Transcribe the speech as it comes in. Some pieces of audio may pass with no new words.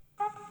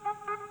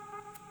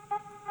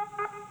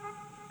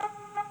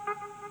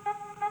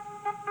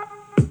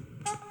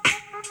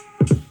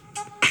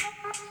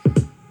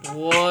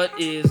What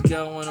is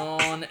going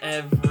on,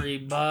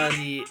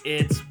 everybody?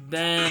 It's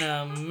been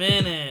a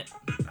minute.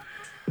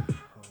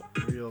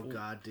 Real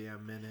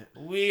goddamn minute.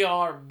 We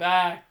are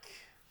back.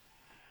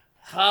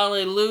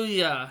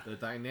 Hallelujah. The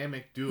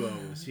dynamic duo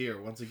is here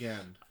once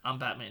again. I'm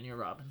Batman, you're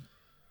Robin.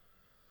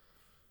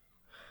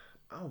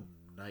 I'm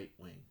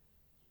Nightwing.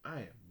 I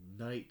am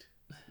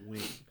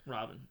Nightwing.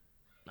 Robin.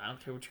 I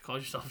don't care what you call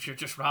yourself. If you're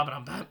just Robin,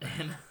 I'm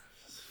Batman.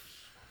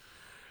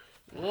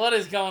 What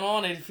is going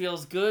on? It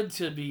feels good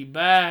to be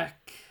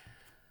back.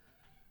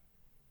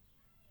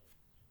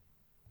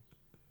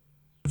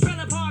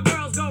 Trailer park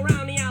girls go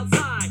round the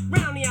outside,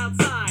 round the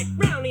outside,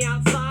 round the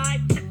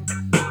outside.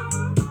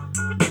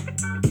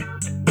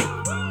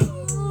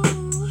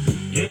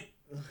 Yeah.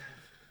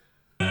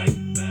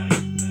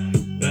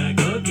 Back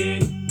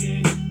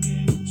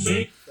again.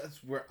 Shake.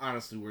 That's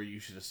where you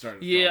should have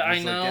started. Yeah, from. I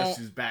It's know. Like, guess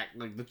who's back?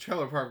 Like the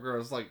Trailer Park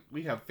Girls. Like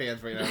we have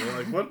fans right now.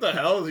 We're like, what the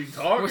hell is he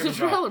talking Where's the about?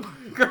 Trailer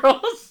Park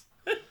Girls?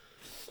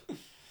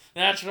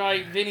 That's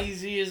right, Vinny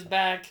Z is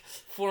back.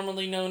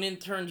 Formerly known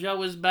intern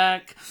Joe is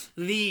back.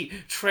 The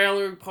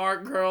Trailer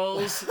Park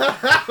Girls.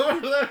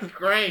 That's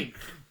great.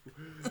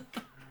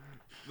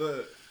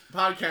 The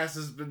podcast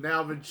has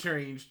now been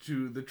changed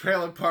to the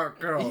Trailer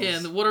Park Girls. Yeah,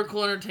 and the Water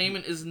Cool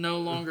Entertainment is no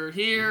longer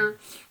here.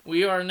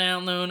 We are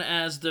now known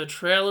as the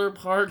Trailer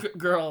Park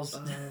Girls.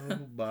 Oh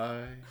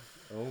my.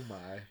 Oh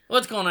my.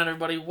 What's going on,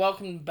 everybody?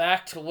 Welcome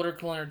back to Water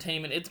Cool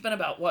Entertainment. It's been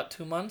about,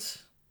 2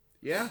 months?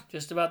 Yeah.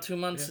 Just about 2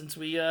 months since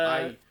we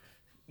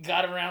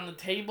got around the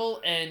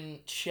table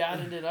and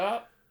chatted it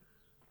up.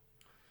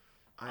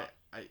 I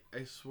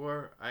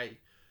swear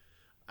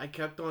I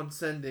kept on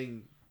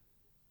sending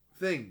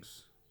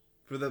things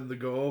for them to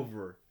go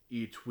over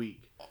each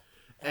week.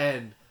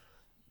 And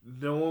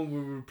no one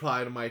would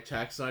reply to my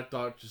text, and I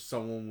thought just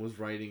someone was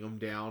writing them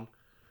down.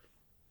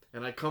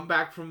 And I come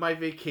back from my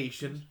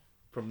vacation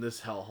from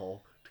this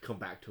hellhole to come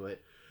back to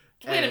it.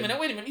 Wait a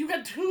minute. You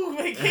had 2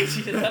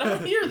 vacations. I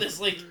don't hear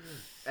this.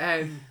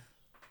 And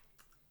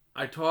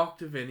I talk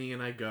to Vinny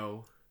and I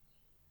go,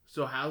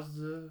 so how's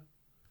the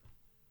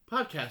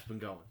podcast been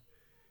going?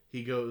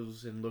 He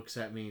goes and looks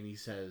at me and he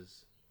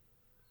says,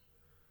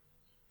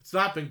 it's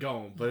not been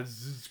going, but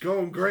it's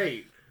going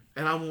great.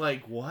 And I'm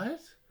like, what?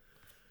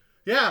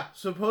 Yeah,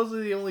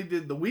 supposedly they only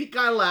did the week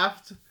I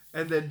left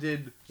and then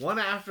did one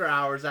after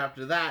hours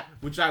after that,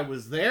 which I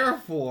was there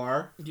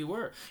for. You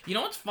were. You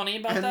know what's funny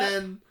about And that?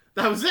 then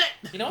that was it.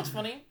 You know what's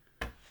funny?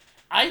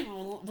 I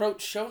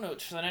wrote show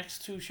notes for the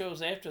next 2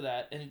 shows after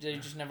that, and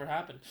it just never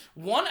happened.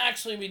 One,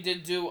 actually, we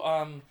did do,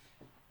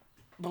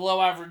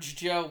 Below Average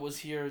Joe was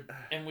here,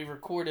 and we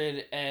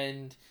recorded,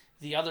 and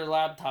the other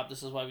laptop,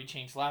 this is why we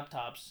changed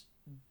laptops,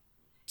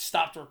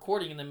 stopped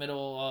recording in the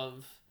middle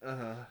of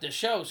the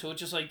show, so it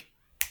just,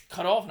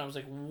 cut off, and I was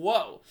like,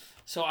 whoa.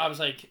 So I was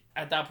like,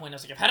 at that point, I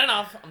was like, I've had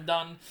enough, I'm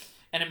done,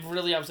 and I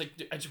was like,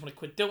 I just want to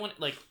quit doing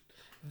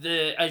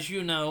it, as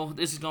you know,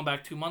 this is going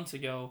back 2 months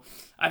ago,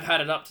 I've had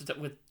it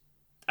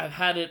I've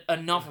had it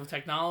enough of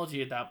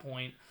technology at that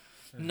point.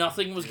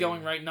 Nothing was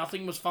going right.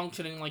 Nothing was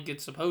functioning like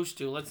it's supposed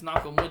to. Let's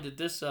knock on wood that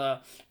this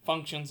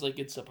functions like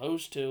it's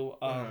supposed to.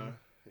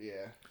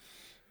 Yeah.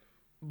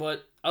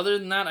 But other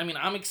than that, I mean,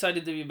 I'm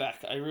excited to be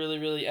back. I really,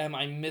 really am.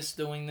 I miss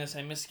doing this.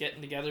 I miss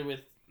getting together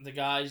with the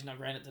guys. Now,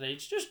 granted, today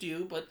it's just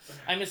you, but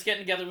I miss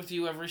getting together with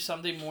you every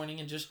Sunday morning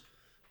and just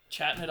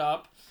chatting it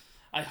up.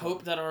 I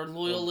hope that our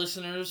loyal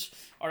listeners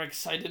are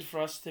excited for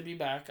us to be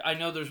back. I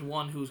know there's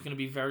one who's going to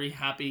be very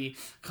happy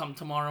come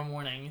tomorrow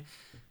morning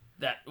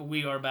that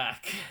we are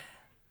back.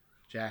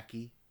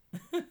 Jackie,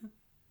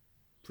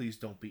 please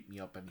don't beat me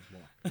up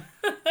anymore.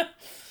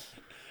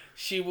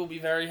 She will be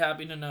very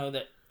happy to know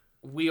that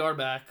we are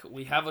back.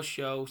 We have a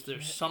show.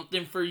 There's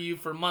something for you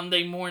for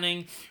Monday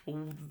morning.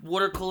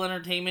 Water Cool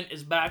Entertainment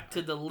is back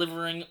to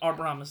delivering our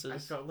promises. I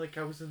felt like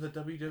I was in the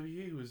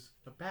WWE. It was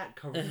a bat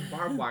covered in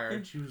barbed wire,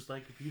 and she was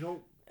like, if you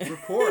don't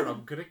record,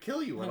 I'm going to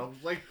kill you. And I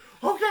was like,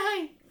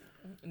 okay.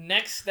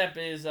 Next step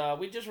is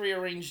we just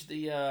rearranged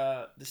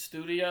the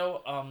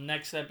studio.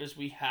 Next step is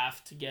we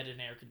have to get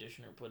an air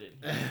conditioner put in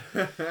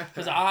here.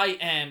 Because I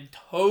am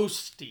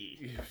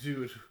toasty.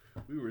 Dude,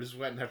 we were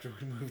sweating after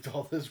we moved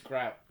all this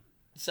crap.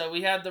 So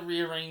we had to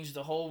rearrange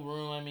the whole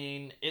room. I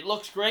mean, it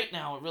looks great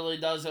now. It really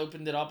does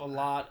opened it up a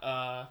lot.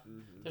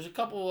 There's a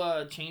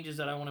couple changes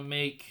that I want to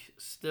make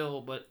still,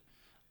 but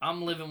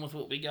I'm living with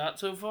what we got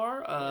so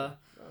far.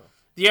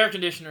 The air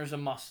conditioner is a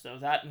must, though.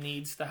 That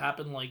needs to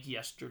happen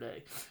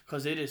yesterday,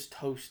 because it is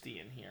toasty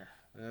in here.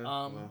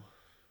 But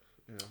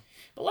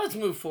let's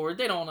move forward.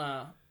 They don't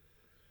want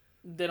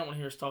to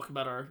hear us talk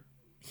about our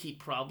heat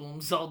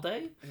problems all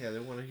day. Yeah, they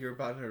want to hear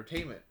about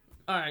entertainment.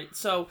 All right,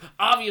 so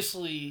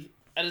obviously,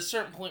 at a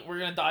certain point, we're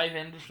gonna dive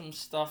into some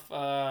stuff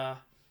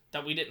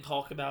that we didn't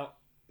talk about.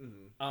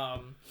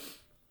 Mm-hmm.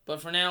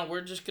 But for now,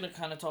 we're just gonna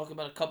kind of talk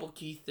about a couple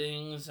key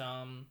things.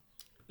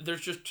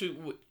 There's just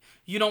two.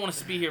 You don't want us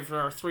to be here for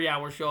our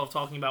 3-hour show of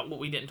talking about what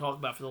we didn't talk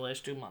about for the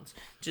last 2 months.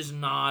 Just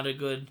not a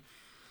good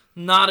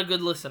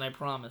listen, I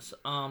promise.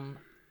 Well,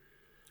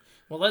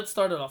 let's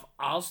start it off.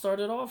 I'll start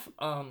it off.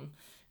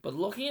 But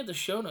looking at the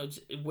show notes,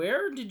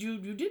 where did you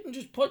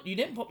didn't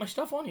put my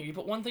stuff on here. You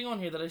put one thing on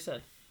here that I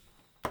said.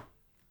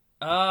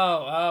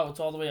 Oh, it's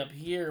all the way up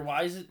here.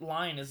 Why is it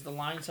line? Is the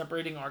line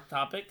separating our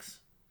topics?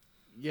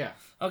 Yeah.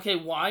 Okay,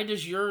 why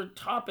does your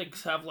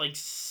topics have like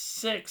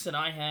 6 and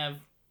I have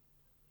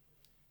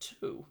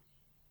 2?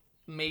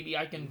 Maybe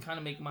I can kind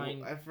of make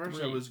mine. Well, at first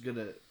 3. I was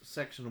gonna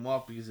section them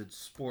off because it's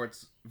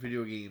sports,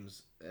 video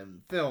games,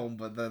 and film,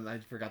 but then I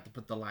forgot to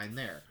put the line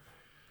there.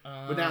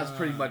 But now it's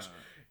pretty much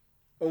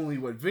only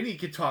what Vinny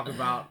could talk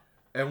about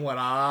and what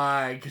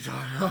I could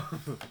talk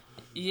about.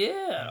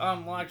 Yeah.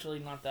 Well, actually,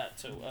 not that.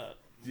 So.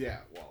 Yeah.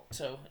 Well.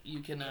 So you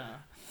can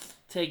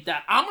take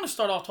that. I'm gonna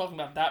start off talking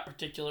about that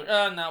particular.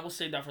 No, we'll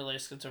save that for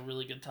last. 'Cause it's a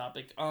really good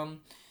topic.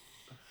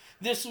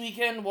 This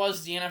weekend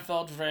was the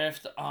NFL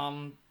draft.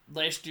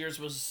 Last year's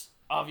was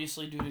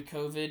obviously due to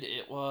COVID.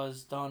 It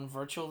was done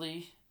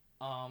virtually.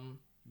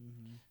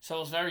 So it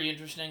was very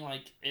interesting.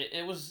 Like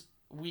it was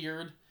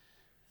weird.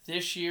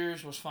 This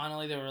year's was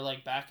finally they were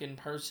like back in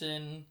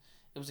person.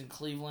 It was in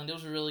Cleveland. It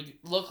was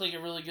looked like a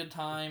really good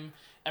time.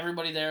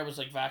 Everybody there was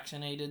like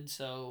vaccinated,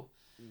 so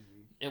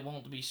it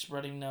won't be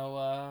spreading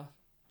no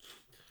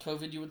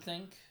COVID. You would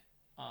think.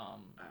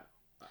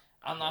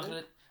 I'm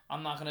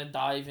not gonna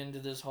dive into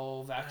this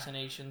whole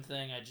vaccination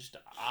thing.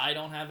 I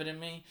don't have it in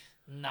me.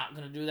 Not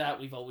gonna do that.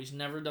 We've always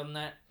never done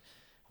that.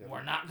 Yeah.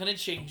 We're not gonna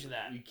change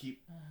that. You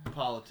keep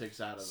politics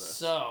out of this.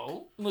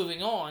 So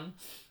moving on.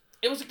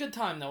 It was a good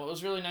time though. It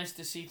was really nice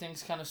to see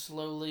things kind of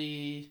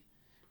slowly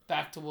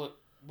back to what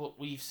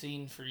we've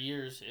seen for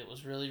years. It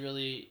was really,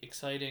 really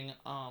exciting.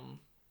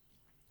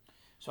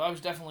 So I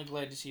was definitely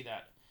glad to see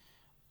that.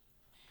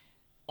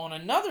 On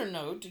another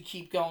note, to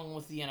keep going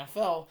with the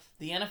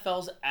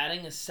NFL's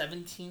adding a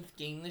 17th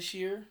game this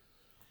year.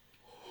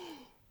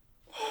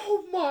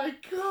 Oh my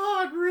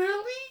God!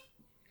 Really?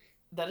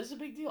 That is a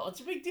big deal. It's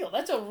a big deal.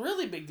 That's a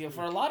really big deal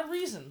for a lot of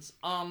reasons.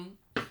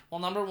 Well,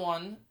 number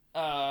one,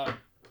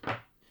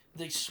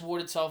 the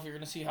sport itself, you're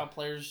going to see how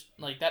players,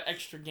 like, that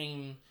extra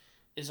game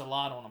is a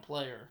lot on a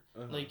player.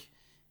 Like,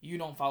 you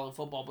don't follow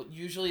football, but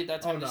usually at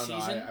that time of the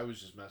season... I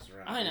was just messing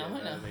around. I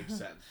know. That makes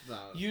sense.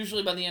 No.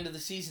 Usually by the end of the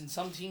season,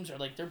 some teams are,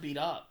 like, they're beat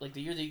up. Like,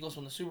 the year the Eagles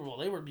won the Super Bowl,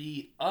 they were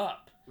beat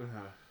up.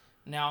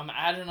 Now, I'm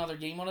adding another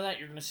game onto that.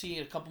 You're going to see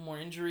a couple more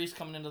injuries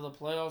coming into the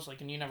playoffs,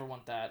 like, and you never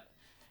want that.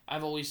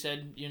 I've always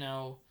said,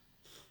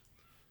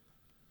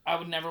 I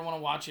would never want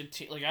to watch it.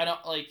 I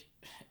don't, like,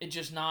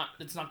 it's not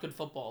good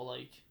football.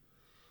 Like,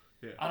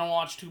 yeah. I don't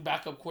watch 2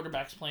 backup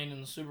quarterbacks playing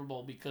in the Super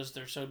Bowl because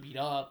they're so beat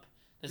up.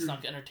 It's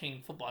not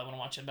entertaining football. I want to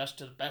watch the best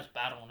to the best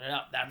battling it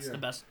out. That's the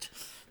best.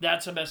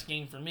 That's the best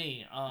game for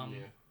me. No,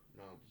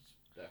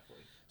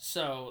 definitely.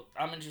 So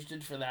I'm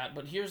interested for that.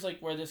 But here's like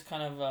where this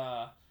kind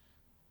of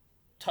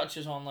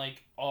touches on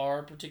like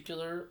our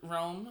particular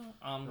realm.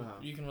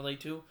 You can relate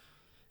to.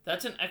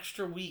 That's an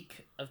extra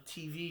week of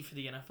TV for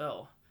the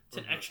NFL. It's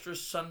an extra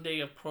Sunday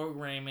of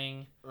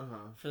programming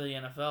for the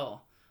NFL.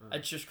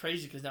 It's just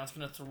crazy because now it's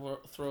gonna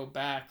throw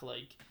back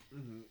like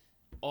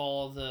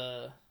all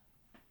the.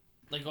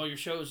 Like, all your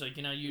shows, like,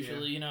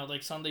 usually,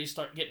 like, Sundays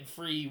start getting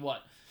free,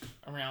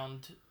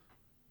 around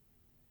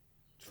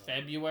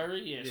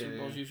February? Yeah, Super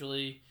Bowl's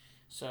usually...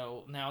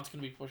 So, now it's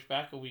going to be pushed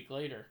back a week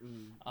later.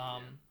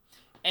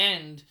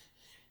 And,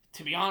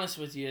 to be honest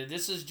with you,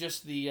 this is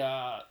just the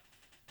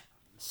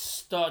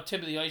tip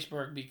of the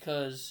iceberg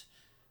because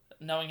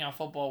knowing how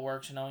football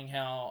works and knowing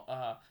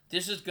how...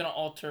 this is going to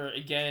alter,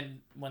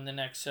 again, when the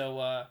next...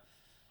 So,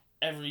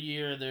 every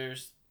year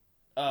there's...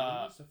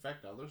 Does this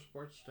affect other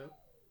sports, too?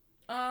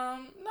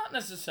 Not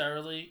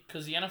necessarily,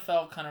 because the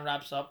NFL kind of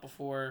wraps up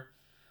before,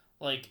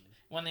 like,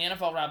 when the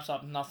NFL wraps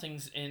up,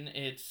 nothing's in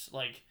its,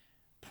 like,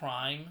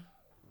 prime.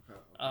 Okay.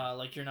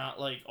 Like, you're not,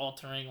 like,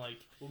 altering, like...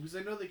 Well, because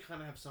I know they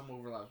kind of have some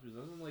overlaps, because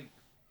it doesn't, like,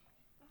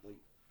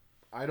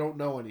 I don't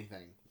know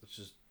anything. Let's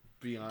just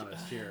be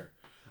honest here.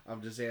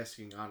 I'm just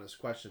asking honest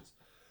questions.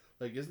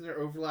 Like, isn't there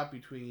overlap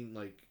between,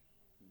 like,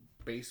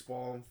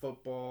 baseball and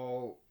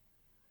football?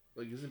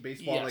 Like, isn't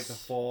baseball like the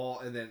fall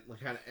and then like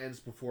kind of ends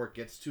before it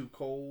gets too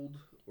cold?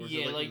 Or is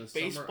it, like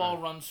baseball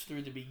runs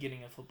through the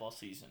beginning of football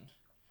season.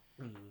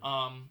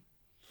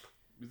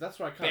 That's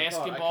what I kind of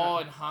basketball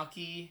and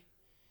hockey.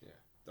 Yeah,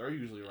 they're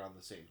usually around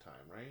the same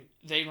time, right?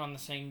 They run the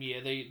same. Yeah,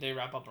 they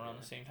wrap up around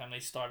the same time. They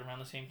start around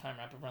the same time,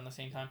 wrap up around the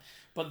same time.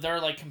 But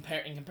they're like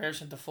in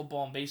comparison to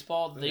football and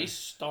baseball, they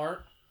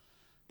start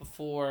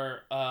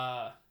before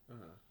or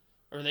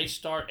they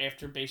start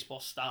after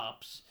baseball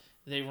stops.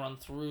 They run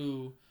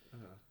through.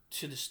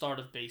 To the start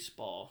of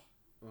baseball.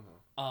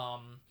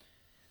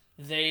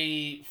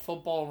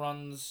 Football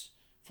runs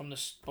from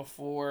the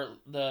before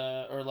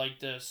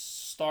the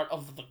start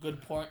of the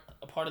good part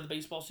of the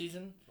baseball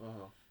season.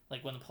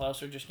 Like when the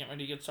playoffs are just getting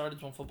ready to get started,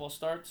 is when football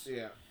starts.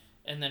 Yeah.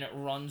 And then it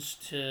runs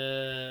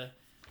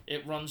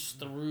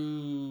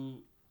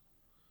through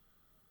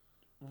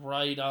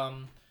right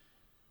and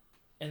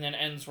then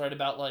ends right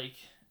about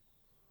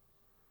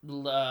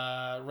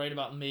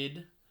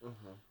mid.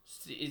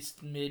 It's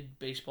mid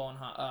baseball and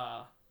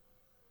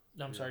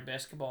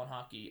basketball and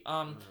hockey.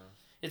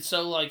 it's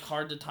so like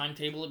hard to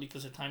timetable it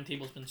because the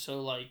timetable's been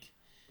so like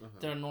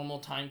their normal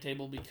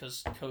timetable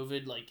because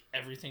COVID, like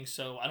everything's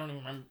so I don't even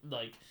remember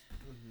like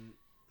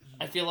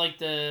I feel like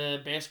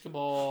the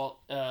basketball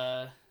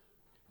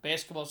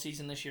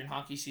season this year and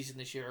hockey season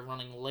this year are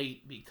running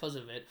late because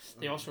of it.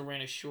 They also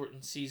ran a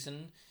shortened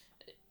season.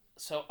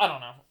 So, I don't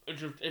know.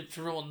 It's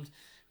ruined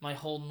my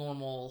whole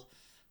normal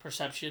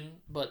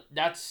perception, but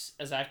that's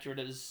as accurate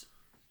as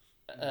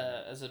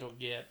it'll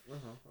get.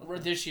 Where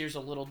this year's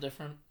a little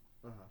different.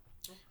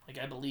 Like,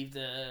 I believe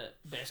the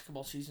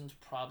basketball season's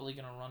probably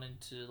going to run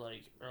into,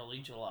 like, early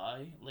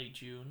July, late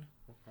June.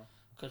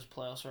 Because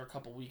playoffs are a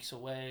couple weeks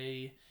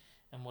away.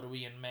 And what are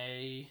we in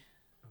May?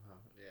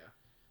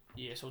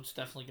 Yeah, so it's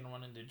definitely going to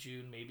run into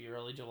June, maybe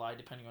early July,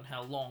 depending on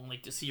how long,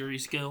 like, the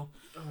series go.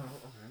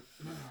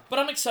 But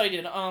I'm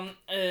excited.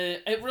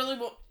 It really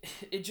will...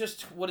 It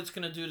just... What it's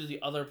going to do to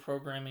the other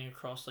programming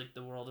across, like,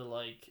 the world of,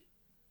 like...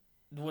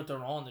 What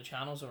they're on, the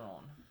channels are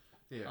on.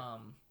 Yeah.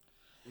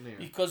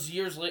 Because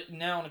years later...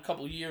 Now, in a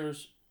couple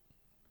years,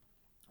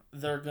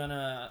 they're going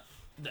to...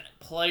 The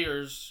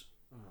players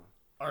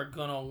are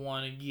going to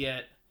want to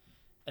get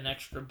an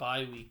extra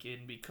bye week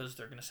in because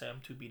they're going to say,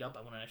 I'm too beat up,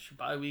 I want an extra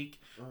bye week.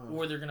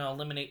 Or they're going to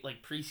eliminate,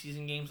 like,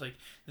 preseason games. Like,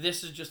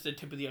 this is just the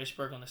tip of the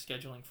iceberg on the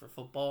scheduling for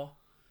football.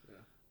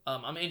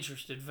 I'm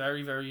interested,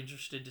 very, very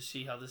interested to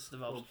see how this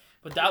develops.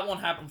 But that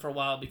won't happen for a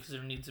while because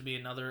there needs to be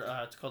another,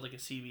 it's called, like, a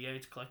CBA.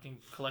 It's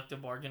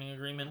collective bargaining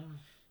agreement.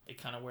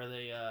 It kind of where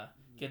they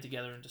get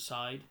together and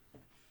decide.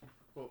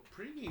 Well,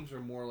 pre-games are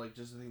more like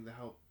just a thing to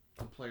help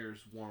the players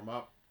warm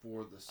up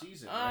for the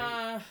season,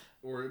 right?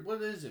 Or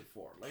what is it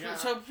for? Like,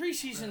 so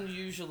preseason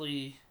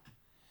usually,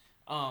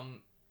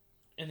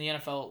 in the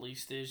NFL at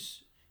least,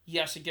 is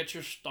yes, it gets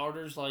your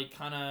starters like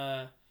kind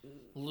of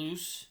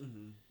loose,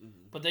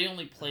 but they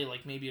only play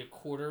like maybe a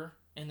quarter,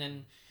 and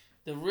then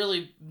the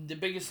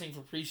biggest thing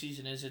for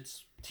preseason is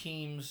it's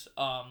teams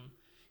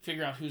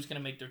figure out who's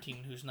gonna make their team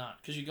and who's not,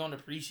 because you go into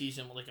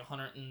preseason with like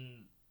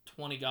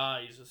 120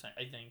 guys,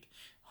 I think,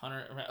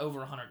 over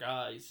 100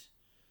 guys,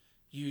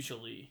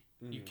 usually.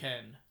 You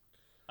can.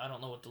 I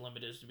don't know what the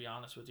limit is, to be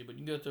honest with you, but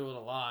you can go through it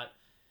a lot.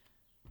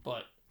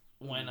 But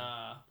when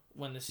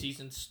the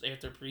season's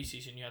after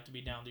preseason, you have to be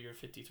down to your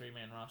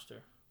 53-man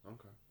roster.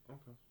 Okay.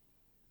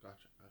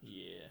 Gotcha.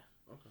 Yeah.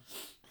 Okay.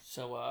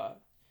 So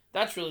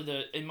that's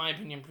really in my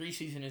opinion,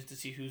 preseason is to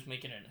see who's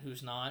making it and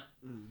who's not.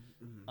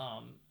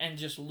 And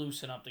just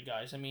loosen up the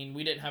guys. I mean,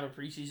 we didn't have a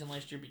preseason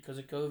last year because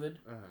of COVID.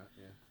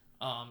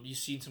 You've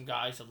seen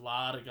a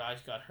lot of guys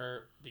got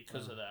hurt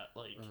because of that.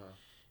 Like,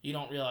 you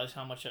don't realize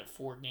how much at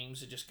 4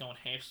 games are just going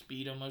half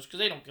speed almost, because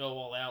they don't go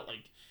all out,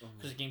 like,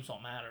 because the games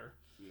don't matter.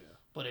 Yeah.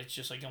 But it's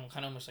just like going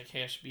kind of almost like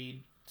half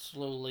speed,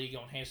 slowly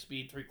going half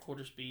speed,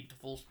 3/4 speed to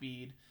full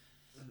speed,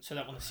 so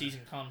that when the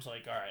season comes,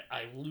 like, all right,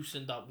 I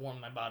loosened up,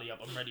 warmed my body up,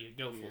 I'm ready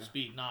to go full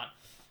speed, not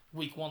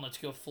week 1, let's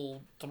go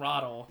full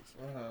throttle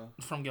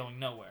from going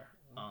nowhere.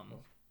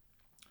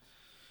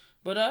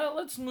 But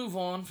let's move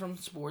on from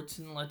sports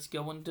and let's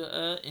go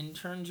into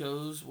Intern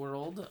Joe's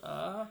world.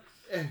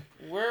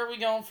 Where are we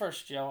going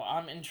first, Joe?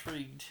 I'm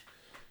intrigued.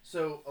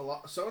 So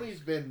Sony's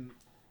been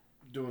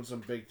doing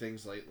some big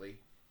things lately.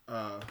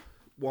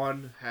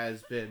 One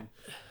has been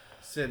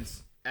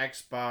since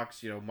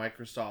Xbox,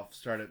 Microsoft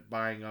started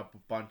buying up a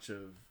bunch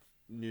of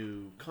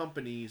new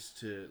companies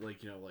to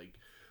like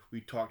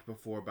we talked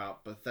before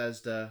about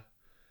Bethesda,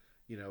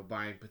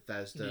 buying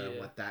Bethesda and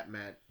what that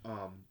meant.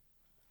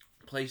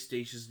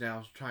 PlayStation's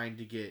now trying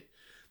to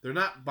they're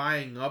not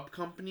buying up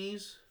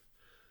companies,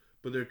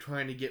 but they're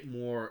trying to get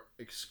more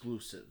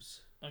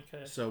exclusives.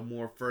 Okay. So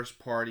more first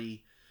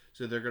party.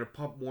 So they're going to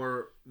pump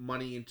more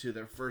money into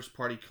their first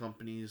party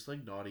companies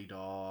like Naughty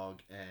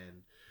Dog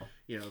and,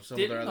 some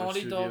of their other Naughty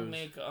studios. Dog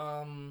make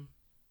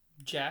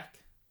Jak?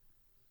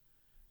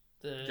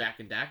 Jak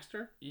and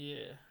Daxter?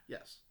 Yeah.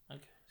 Yes.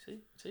 Okay.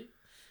 See?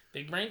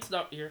 Big brain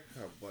stuff here.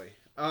 Oh boy.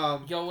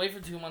 Go away for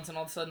 2 months and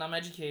all of a sudden I'm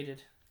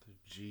educated.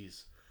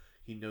 Jeez.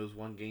 He knows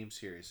one game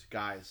series.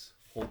 Guys,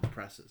 hold the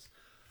presses.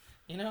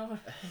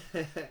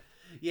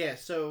 Yeah,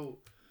 so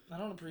I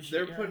don't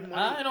appreciate. They're putting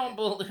money. I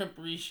don't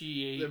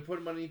appreciate. They're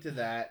putting money into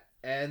that,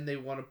 and they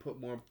want to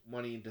put more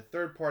money into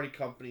third-party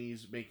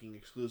companies making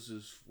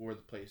exclusives for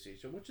the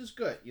PlayStation, which is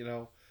good. You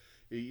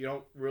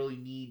don't really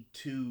need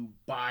to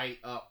buy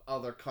up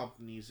other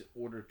companies in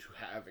order to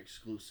have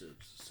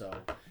exclusives. So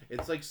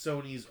it's like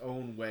Sony's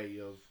own way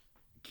of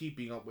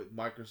keeping up with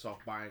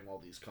Microsoft buying all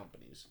these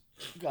companies.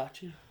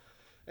 Gotcha.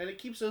 And it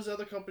keeps those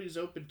other companies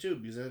open too,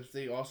 because if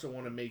they also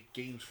want to make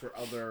games for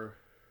other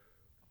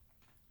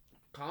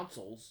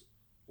consoles,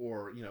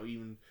 or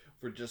even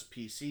for just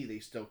PC, they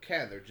still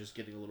can. They're just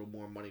getting a little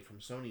more money from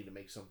Sony to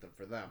make something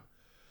for them.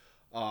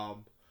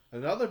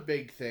 Another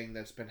big thing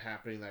that's been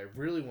happening that I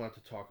really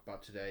wanted to talk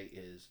about today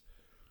is,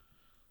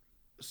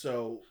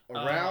 so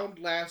around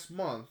last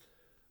month,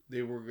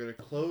 they were going to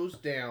close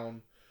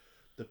down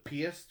the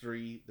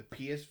PS3, the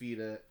PS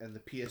Vita, and the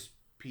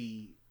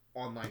PSP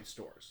online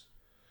stores.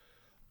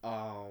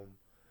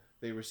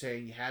 They were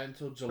saying you had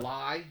until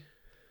July,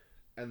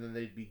 and then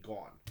they'd be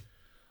gone.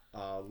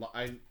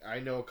 I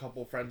know a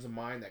couple friends of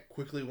mine that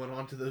quickly went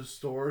onto those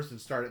stores and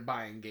started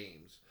buying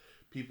games.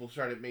 People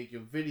started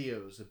making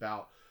videos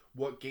about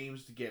what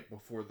games to get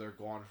before they're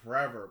gone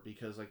forever,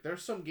 because like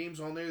there's some games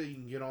on there that you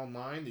can get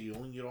online that you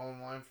only get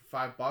online for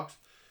 $5.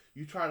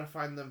 You try to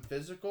find them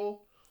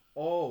physical,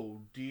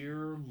 oh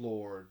dear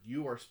Lord,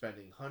 you are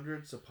spending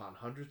hundreds upon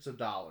hundreds of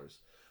dollars.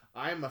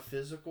 I am a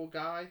physical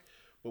guy,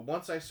 but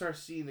once I start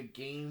seeing a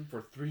game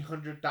for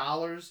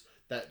 $300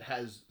 that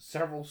has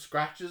several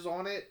scratches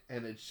on it,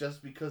 and it's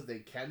just because they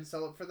can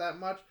sell it for that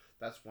much,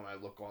 that's when I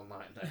look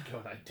online and I go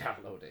and I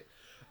download it.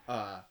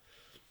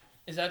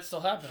 Is that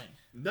still happening?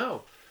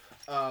 No.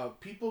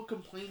 People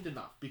complained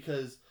enough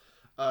because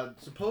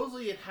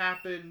supposedly it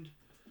happened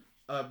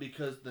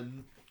because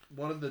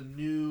one of the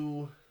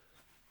new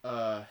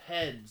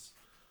heads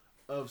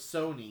of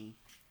Sony,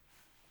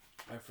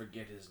 I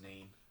forget his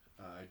name,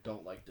 I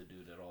don't like the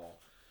dude at all.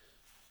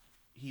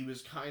 He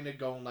was kind of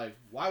going like,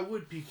 why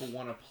would people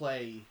want to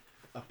play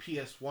a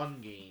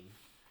PS1 game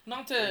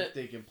if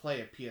they can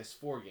play a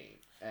PS4 game?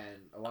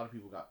 And a lot of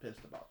people got pissed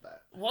about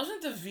that.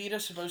 Wasn't the Vita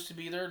supposed to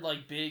be their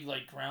like big,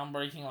 like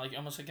groundbreaking, like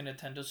almost like a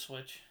Nintendo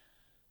Switch?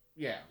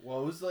 Yeah,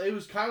 well, it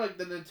was kind of like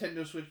the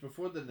Nintendo Switch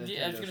before the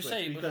Nintendo I was gonna Switch,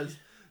 say, because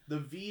the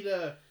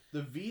Vita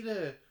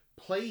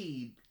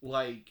played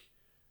like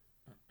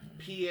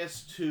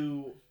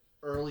PS2,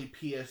 early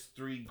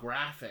PS3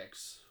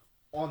 graphics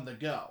on the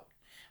go.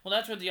 Well,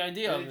 that's what the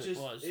idea of it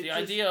was. The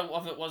idea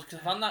of it was, because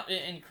if I'm not,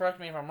 and correct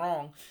me if I'm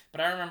wrong,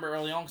 but I remember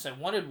early on, because I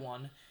wanted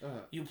one,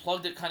 you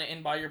plugged it kind of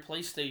in by your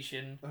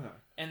PlayStation,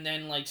 and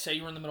then, like, say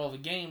you were in the middle of a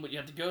game, but you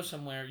have to go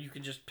somewhere, you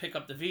could just pick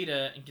up the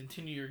Vita and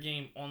continue your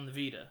game on the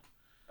Vita.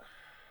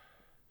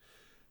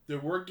 There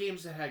were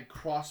games that had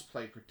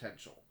cross-play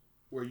potential,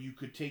 where you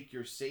could take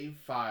your save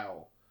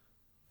file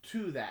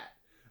to that,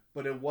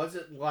 but it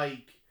wasn't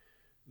like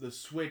the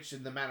Switch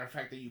in the matter of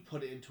fact that you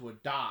put it into a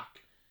dock,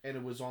 and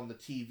it was on the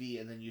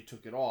TV, and then you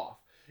took it off.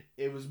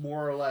 It was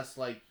more or less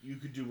like you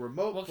could do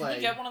remote play. Well, can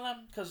you get one of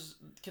them? Because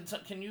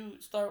can you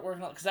start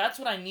working on? Because that's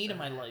what I need in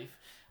my life.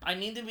 I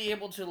need to be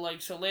able to,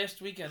 like, so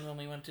last weekend when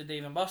we went to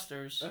Dave &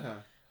 Buster's,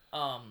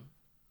 I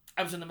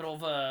was in the middle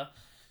of a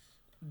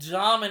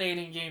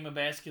dominating game of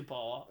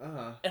basketball,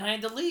 and I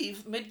had to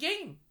leave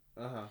mid-game.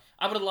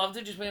 I would have loved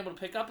to just be able to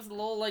pick up a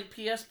little, like,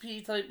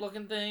 PSP type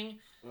looking thing.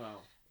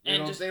 Well, they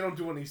don't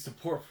do any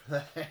support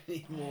for that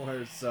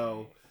anymore,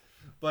 so...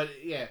 But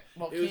yeah,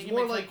 well, it was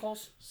more like,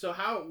 so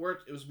how it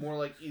worked, it was more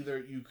like either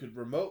you could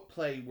remote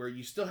play where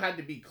you still had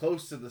to be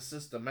close to the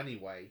system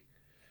anyway.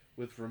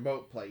 With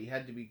remote play, you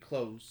had to be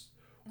close,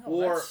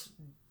 or that's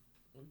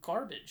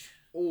garbage.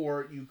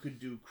 Or you could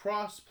do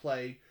cross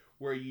play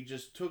where you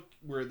just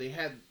where they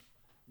had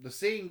the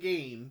same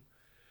game.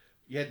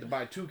 You had to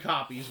buy 2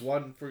 copies,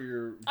 one for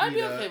your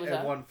Vita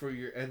and one for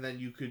your, and then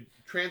you could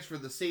transfer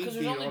the same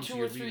game onto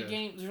your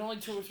Vita. There's only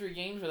 2 or 3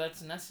 games where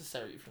that's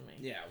necessary for me.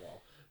 Yeah,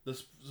 well. The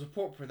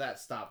support for that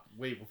stopped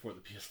way before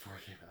the PS4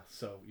 came out,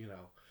 so, you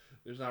know,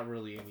 there's not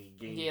really any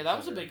games. Yeah, that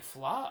was a big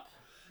flop.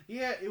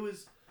 Yeah, it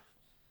was.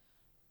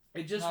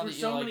 It just was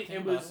so many.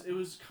 It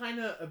was kind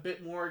of a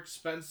bit more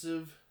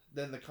expensive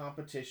than the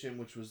competition,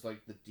 which was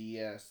like the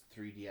DS,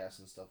 3DS,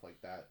 and stuff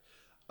like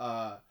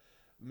that.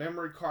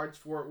 Memory cards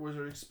for it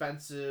were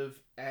expensive,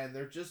 and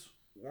there just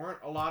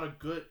weren't a lot of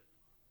good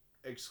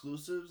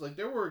exclusives. Like,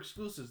 there were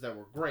exclusives that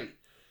were great,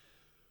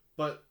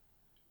 but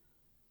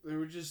there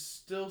were just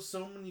still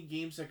so many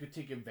games that could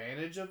take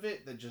advantage of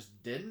it that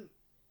just didn't,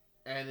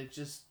 and it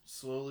just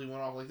slowly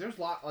went off. Like, there's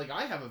a lot. Like,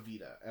 I have a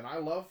Vita, and I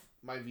love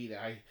my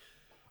Vita. I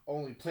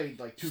only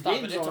played like 2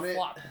 games on it.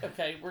 Flop.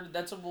 Okay,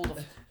 that's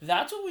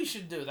what we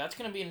should do. That's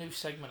gonna be a new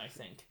segment, I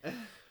think.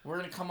 We're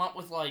gonna come up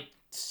with like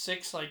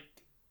 6 like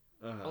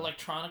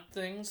electronic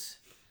things.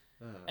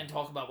 And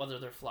talk about whether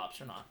they're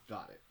flops or not.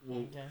 Got it.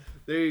 Well,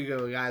 there you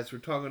go, guys. We're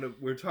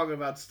talking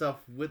about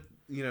stuff with,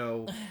 you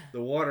know, the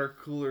water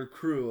cooler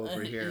crew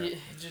over here.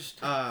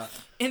 Just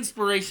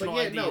inspirational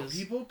ideas. No,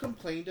 people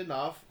complained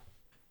enough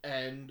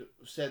and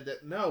said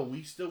that no,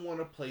 we still want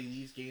to play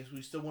these games.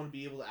 We still want to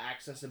be able to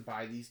access and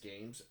buy these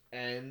games.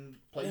 And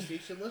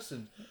PlayStation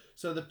listened.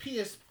 So the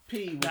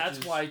PSP.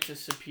 That's why it's a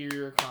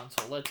superior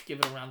console. Let's give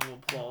it a round of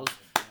applause.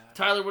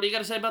 Tyler, what do you got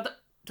to say about that?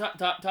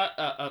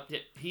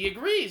 He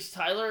agrees.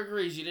 Tyler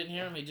agrees. You didn't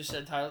hear him. He just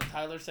said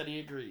Tyler said he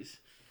agrees.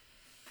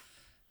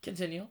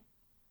 Continue.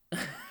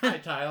 Hi,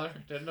 Tyler.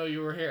 Didn't know you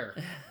were here.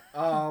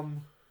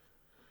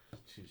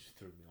 She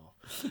threw me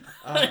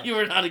off. You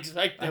were not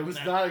expecting that. I was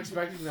not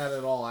expecting that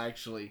at all,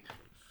 actually.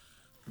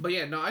 But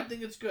yeah, no, I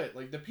think it's good.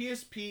 Like, the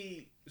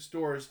PSP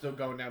store is still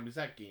going down because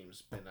that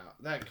game's been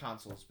out. That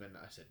console's been...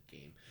 I said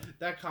game.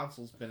 That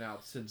console's been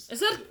out since...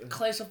 Is that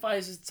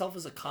classifies itself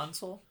as a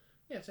console?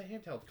 Yeah, it's a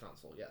handheld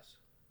console, yes.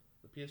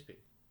 The PSP.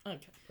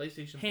 Okay.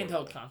 PlayStation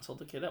handheld console.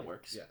 Okay, that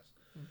works. Yes.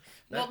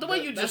 Well, the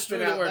way you just threw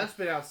the word... That's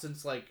been out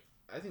since, like...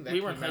 I think that we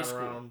came were in high out school.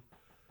 Around...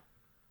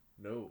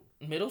 No.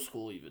 Middle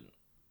school, even.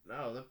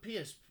 No, the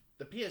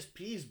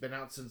PSP's been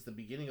out since the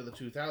beginning of the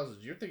 2000s.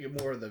 You're thinking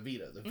more of the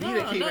Vita. The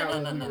Vita came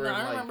out when we were in,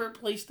 I remember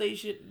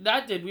PlayStation...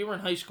 That did. We were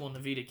in high school and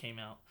the Vita came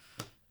out.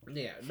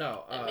 Yeah,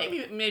 no.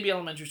 Maybe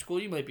elementary school.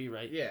 You might be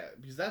right. Yeah,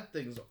 because that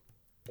thing's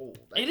old.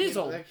 It is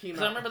old. That came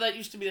Because out. I remember that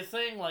used to be a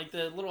thing. Like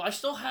the little. I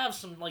still have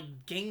some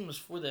like games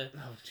for the. Oh,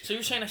 So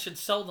you're saying I should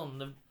sell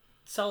them?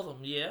 Sell them?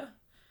 Yeah.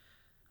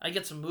 I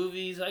got some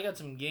movies. I got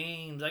some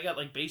games. I got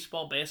like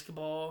baseball,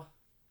 basketball.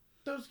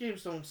 Those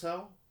games don't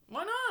sell.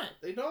 Why not?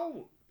 They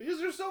don't, because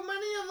there's so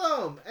many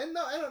of them,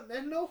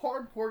 and no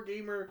hardcore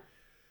gamer,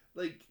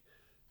 like.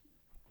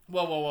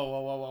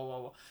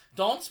 Whoa.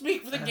 Don't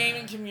speak for the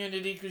gaming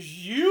community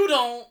because you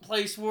don't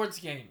play sports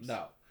games.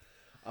 No,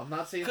 I'm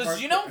not saying.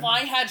 Because you know if I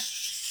had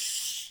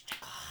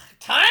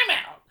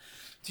timeout.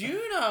 Do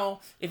you know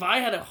if I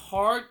had a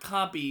hard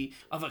copy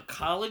of a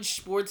college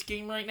sports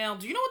game right now?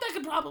 Do you know what that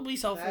could probably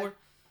sell for?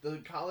 The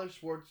college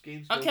sports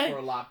games go Okay. for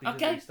a lot because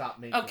Okay. they stopped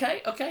making.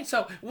 Okay.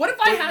 So what if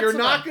I had? You're some-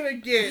 not gonna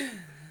get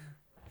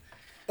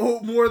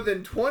more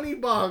than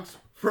 $20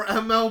 for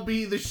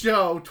MLB The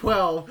Show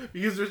 12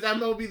 because there's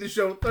MLB The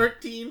Show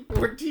 13,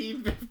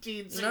 14,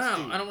 15, 16.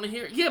 No, I don't want to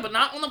hear it. Yeah, but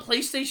not on the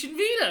PlayStation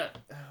Vita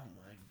Oh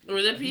my.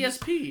 or the God.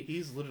 PSP.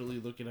 He's literally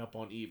looking up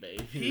on eBay.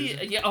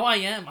 I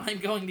am. I'm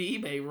going to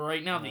eBay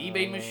right now. The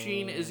eBay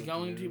machine is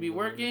going to be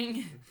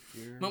working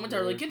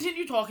momentarily.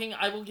 Continue talking.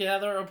 I will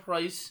gather a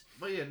price.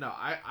 But yeah, no,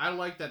 I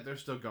like that they're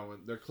still going.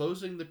 They're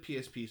closing the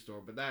PSP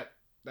store, but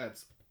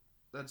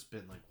that's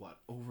been like what,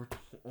 over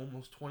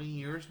almost 20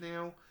 years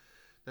now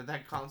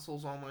that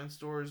console's online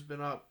store has been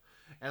up,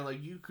 and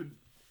like you could,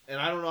 and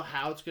I don't know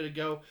how it's gonna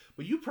go,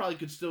 but you probably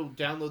could still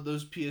download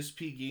those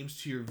PSP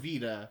games to your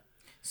Vita.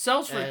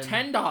 Sells for And-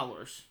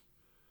 $10.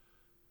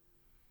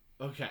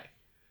 Okay,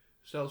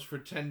 sells for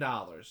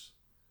 $10.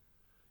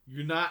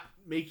 You're not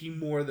making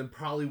more than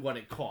probably what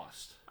it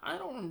cost. I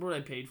don't remember what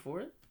I paid for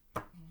it.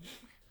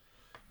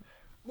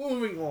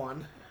 Moving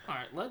on. All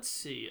right, let's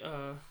see.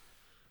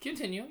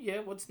 Continue. Yeah,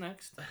 what's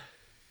next?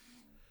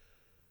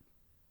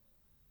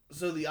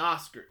 So the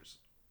Oscars.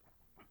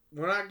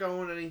 We're not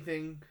going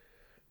anything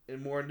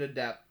in more into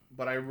depth,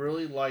 but I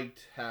really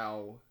liked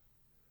how.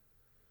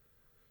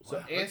 So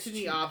Wow, that's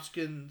Anthony cheap.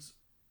 Hopkins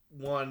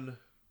won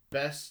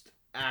Best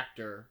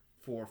Actor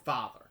for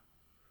Father,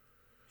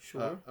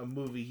 Sure. a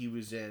movie he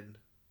was in,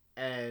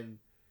 and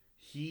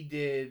he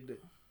did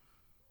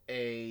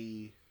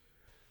a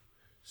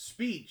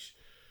speech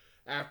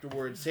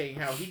afterwards saying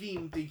how he didn't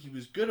even think he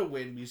was gonna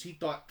win because he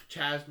thought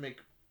Chaz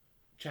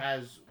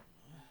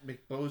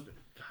McBoseman.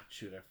 God,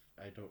 shoot,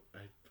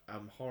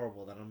 I'm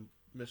horrible that I'm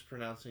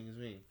mispronouncing his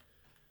name.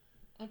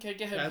 Okay,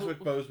 go ahead. Chaz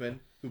McBoseman,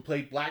 who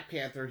played Black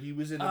Panther, he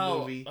was in a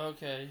movie.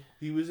 Okay.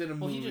 He was in a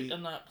Well, movie.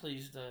 I'm not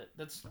pleased.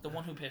 That's the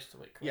one who passed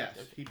away, correct? Yes,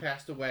 Okay. he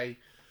passed away.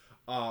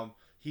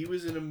 He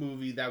was in a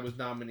movie that was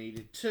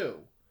nominated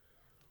too.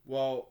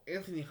 Well,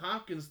 Anthony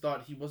Hopkins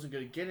thought he wasn't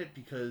going to get it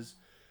because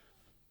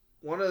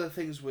one of the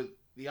things with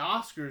the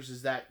Oscars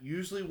is that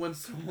usually when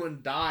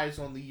someone dies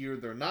on the year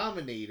they're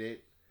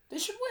nominated, They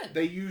should win.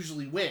 they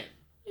usually win.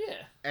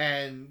 Yeah.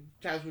 And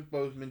Chaz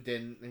McBoseman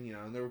didn't, and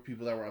and there were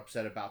people that were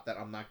upset about that.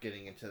 I'm not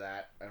getting into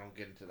that. I don't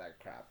get into that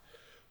crap.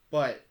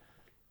 But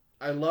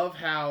I love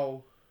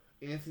how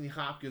Anthony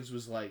Hopkins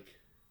was like,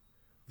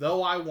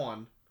 though I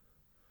won,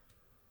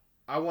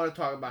 I want to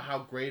talk about how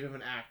great of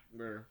an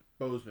actor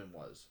Boseman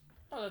was.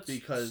 Oh, that's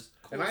Because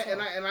cool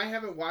and as I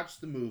haven't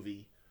watched the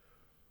movie,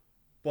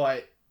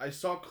 but I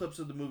saw clips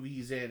of the movie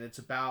he's in. It's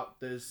about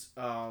this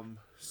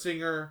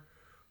singer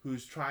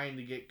who's trying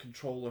to get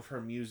control of her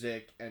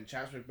music, and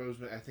Chadwick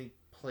Boseman, I think,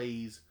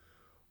 plays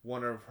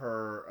one of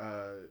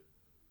her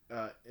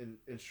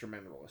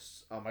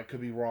instrumentalists. I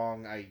could be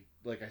wrong.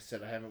 Like I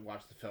said, I haven't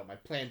watched the film. I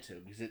plan to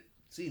because it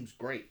seems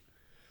great.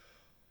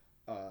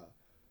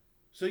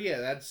 So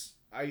yeah,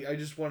 I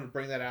just wanted to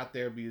bring that out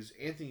there because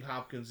Anthony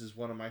Hopkins is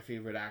one of my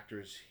favorite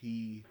actors.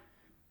 He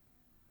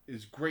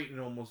is great in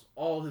almost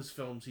all his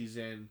films he's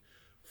in,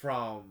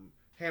 from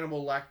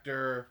Hannibal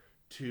Lecter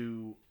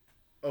to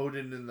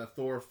Odin in the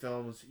Thor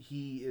films.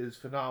 He is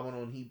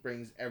phenomenal and he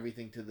brings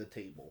everything to the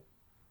table.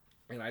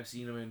 And I've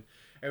seen him in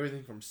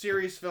everything from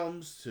serious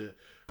films to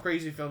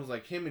crazy films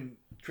like him in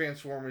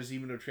Transformers,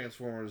 even though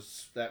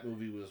Transformers, that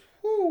movie was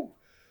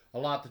a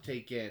lot to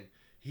take in.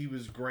 He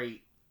was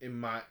great in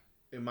my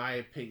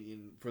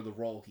opinion for the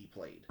role he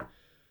played.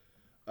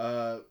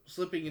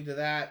 Slipping into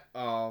that,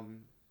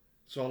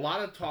 so a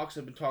lot of talks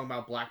have been talking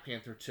about Black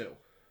Panther 2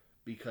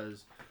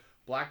 because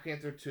Black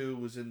Panther 2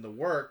 was in the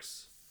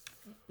works.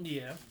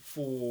 Yeah.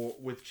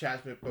 With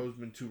Chadwick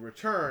Boseman to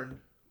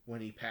return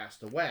when he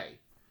passed away.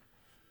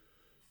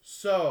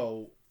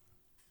 So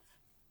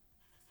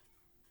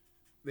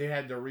they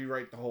had to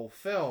rewrite the whole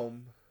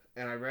film,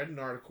 and I read an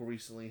article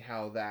recently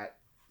how that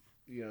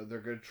they're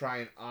going to try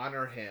and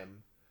honor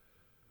him.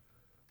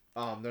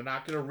 They're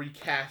not going to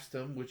recast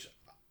him, which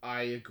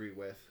I agree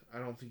with. I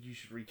don't think you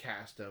should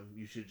recast him.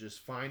 You should just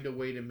find a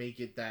way to make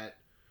it that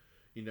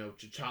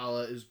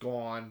T'Challa is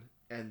gone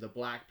and the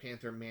Black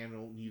Panther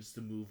mantle needs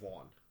to move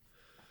on.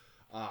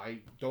 I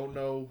don't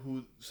know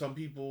who. Some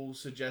people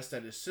suggest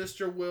that his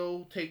sister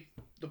will take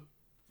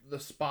the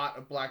spot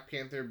of Black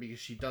Panther because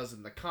she does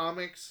in the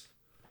comics.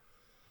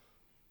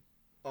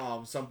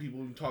 Some people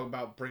even talk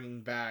about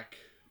bringing back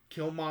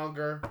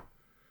Killmonger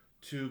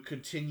to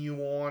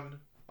continue on.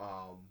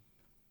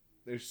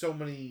 There's so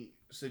many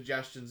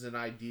suggestions and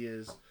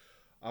ideas.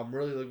 I'm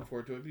really looking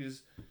forward to it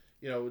because,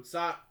 it's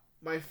not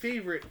my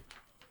favorite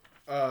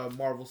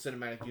Marvel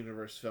Cinematic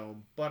Universe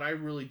film, but I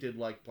really did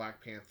like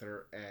Black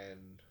Panther,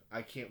 and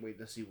I can't wait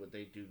to see what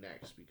they do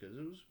next because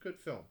it was a good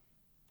film.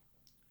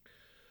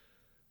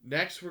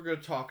 Next, we're going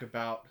to talk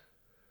about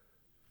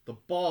the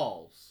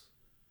balls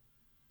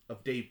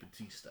of Dave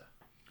Bautista.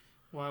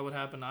 Why would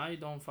happen? I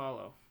don't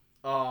follow.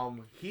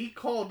 He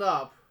called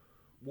up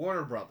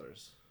Warner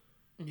Brothers.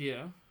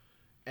 Yeah.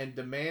 And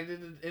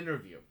demanded an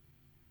interview.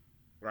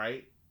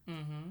 Right?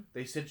 Mm-hmm.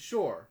 They said,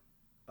 sure.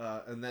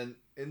 And then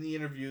in the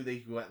interview,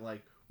 they went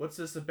like, what's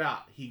this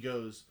about? He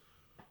goes,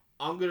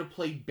 I'm going to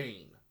play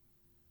Bane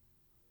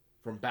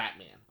from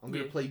Batman. I'm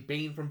going to play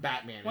Bane from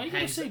Batman. Why are you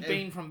going to say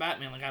Bane from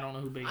Batman? Like, I don't know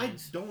who Bane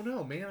is. I don't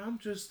know, man. I'm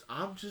just...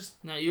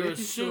 Now, you're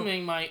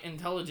assuming my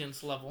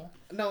intelligence level.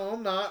 No,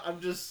 I'm not. I'm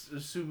just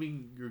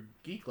assuming your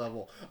geek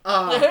level.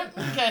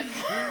 Okay.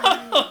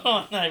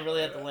 I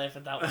really had to laugh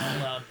at that one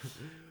out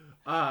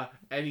loud.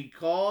 And he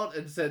called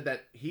and said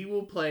that he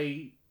will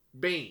play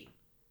Bane.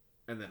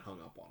 And then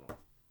hung up on him.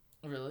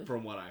 Really?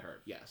 From what I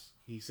heard, yes.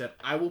 He said,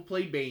 I will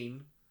play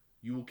Bane.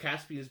 You will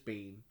cast me as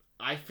Bane.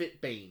 I fit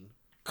Bane.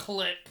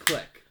 Click.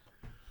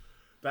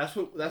 That's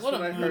what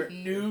I heard.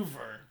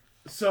 Maneuver.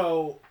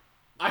 So,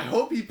 I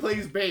hope he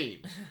plays Bane.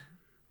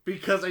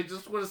 Because I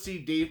just want to see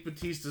Dave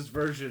Bautista's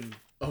version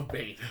of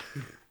Bane.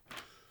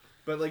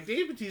 But,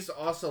 Dave Bautista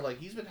also,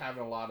 he's been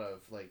having a lot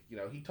of,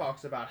 he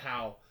talks about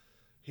how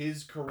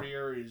his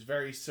career is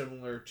very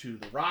similar to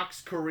The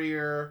Rock's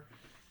career.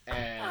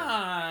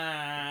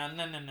 And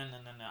no.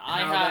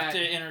 I have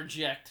to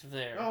interject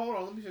there. Oh, hold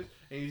on, let me just...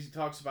 And he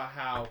talks about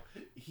how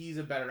he's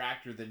a better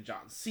actor than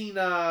John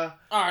Cena.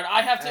 Alright,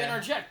 I have to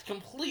interject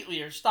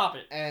completely, or stop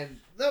it. And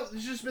no,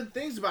 there's just been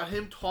things about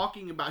him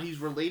talking about he's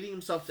relating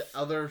himself to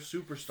other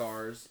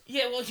superstars.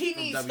 Yeah, well, he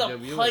needs to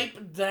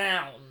pipe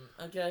down,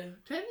 okay?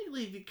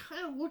 Technically, if you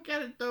kind of look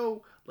at it,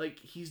 though,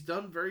 he's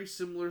done very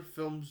similar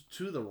films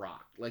to The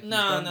Rock.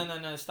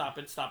 No, stop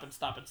it.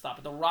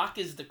 The Rock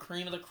is the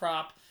cream of the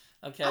crop.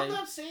 Okay. I'm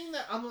not saying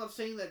that.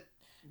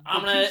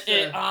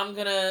 I'm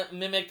gonna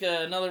mimic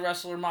another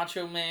wrestler,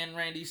 Macho Man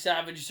Randy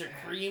Savage. The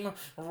cream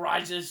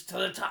rises to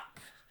the top.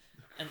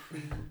 And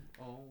we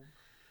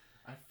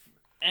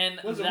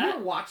were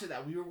watching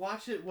that.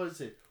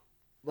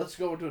 Let's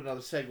go into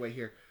another segue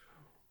here.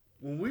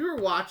 When we were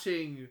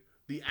watching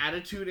the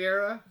Attitude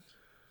Era,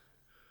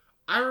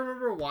 I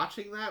remember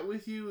watching that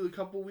with you a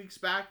couple weeks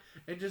back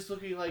and just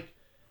looking like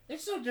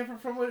it's no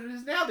different from what it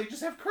is now. They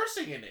just have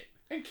cursing in it.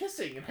 And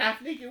kissing and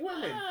half-naked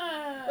women.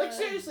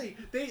 Seriously,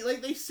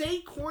 they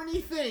say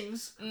corny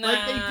things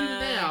like they do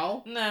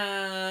now.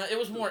 Nah, it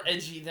was more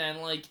edgy then.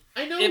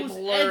 I know it was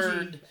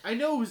edgy. I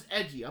know it was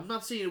edgy. I'm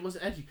not saying it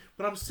wasn't edgy,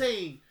 but I'm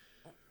saying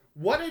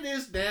what it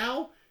is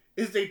now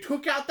is they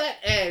took out that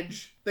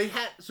edge.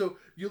 So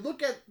you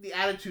look at the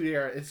Attitude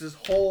Era, it's this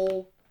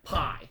whole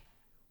pie,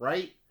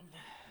 right?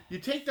 You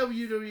take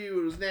WWE, it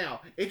was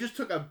now. It just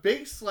took a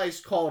big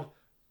slice called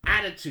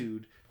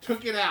Attitude.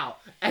 Took it out,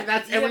 and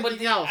that's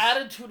everything else.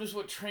 Attitude is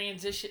what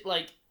transition,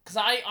 because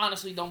I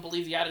honestly don't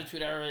believe the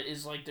Attitude Era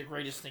is, the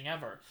greatest thing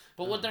ever.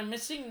 But what they're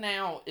missing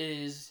now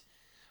is,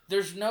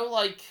 there's no,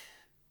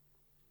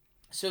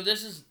 so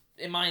this is,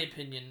 in my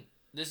opinion,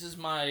 this is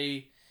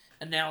my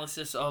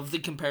analysis of the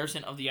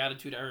comparison of the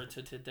Attitude Era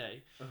to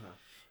today. Uh-huh.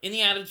 In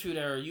the Attitude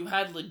Era, you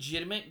had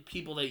legitimate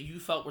people that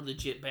you felt were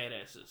legit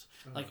badasses.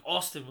 Uh-huh.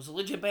 Austin was a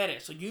legit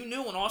badass. You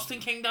knew when Austin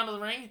came down to the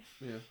ring,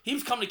 he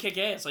was coming to kick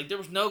ass. There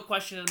was no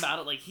question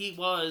about it. He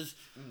was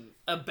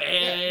a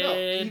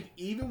bad... Yeah,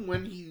 even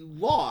when he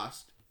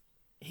lost,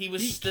 he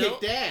still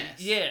kicked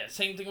ass. Yeah,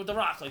 same thing with The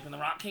Rock. When The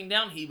Rock came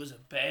down, he was a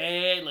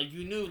bad...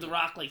 you knew The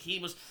Rock,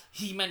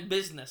 he meant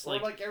business.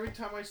 Or every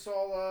time I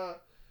saw...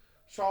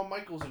 Shawn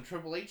Michaels and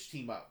Triple H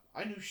team up.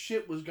 I knew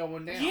shit was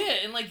going down. Yeah,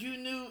 and you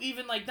knew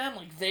even them,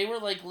 they were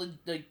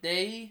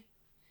they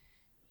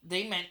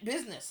meant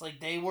business.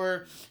 They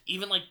were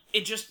even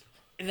it just,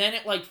 and then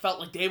it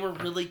felt like they were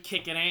really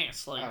kicking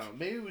ass. I don't know.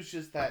 Maybe it was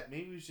just that.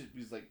 Maybe it was just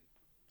because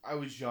I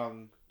was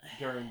young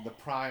during the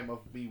prime of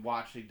me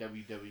watching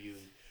WWE,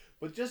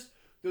 but just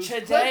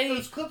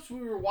those clips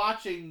we were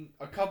watching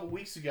a couple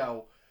weeks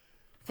ago.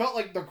 Felt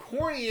like the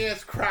corny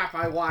ass crap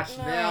I watch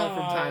now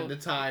from time to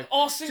time.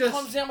 Austin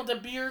comes down with a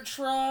beer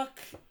truck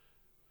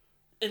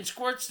and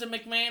squirts the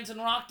McMahons and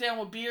Rock down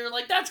with beer.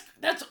 That's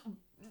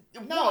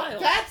wild. No,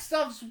 that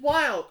stuff's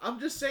wild. I'm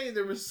just saying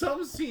there were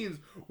some scenes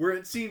where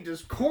it seemed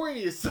as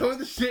corny as some of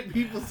the shit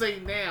people say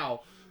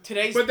now.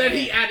 But then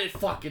he added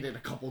fucking in a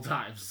couple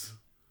times.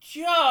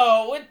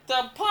 Joe, with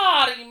the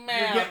potty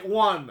mouth. You get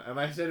one, and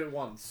I said it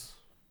once.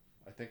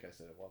 I think I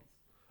said it once.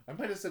 I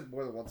might have said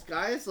more than once.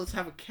 Guys, let's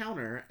have a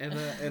counter and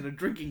a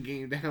drinking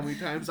game to how many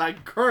times I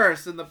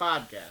curse in the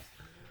podcast.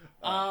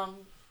 But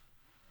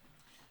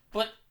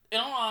in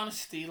all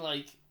honesty,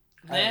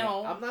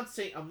 now I'm not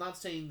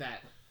saying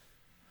that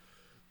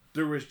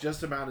there was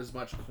just about as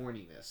much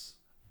corniness.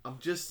 I'm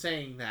just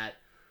saying that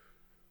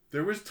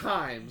there was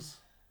times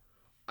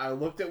I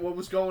looked at what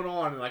was going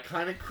on and I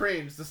kind of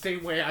cringed the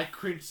same way I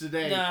cringed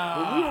today.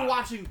 Nah. When we were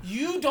watching...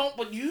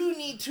 But you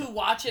need to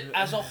watch it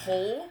as a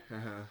whole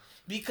Uh-huh.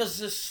 because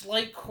the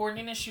slight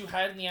corniness you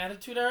had in the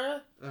Attitude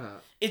Era, Uh-huh.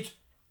 it's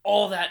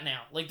all that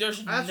now. Like,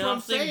 there's That's what I'm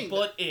nothing saying.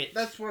 but it.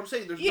 That's what I'm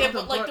saying. There's Yeah,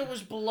 nothing but, like, there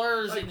was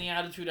blurs in the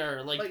Attitude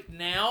Era. Like,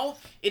 now,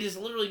 it is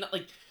literally not,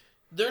 like,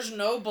 there's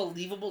no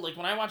believable, like,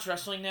 when I watch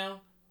wrestling now,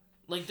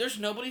 like, there's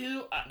nobody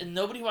who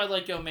I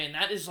like, yo, man,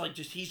 that is, like,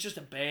 he's just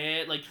a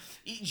bad, like,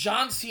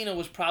 John Cena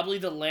was probably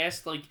the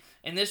last, like,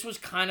 and this was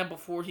kind of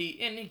before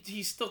he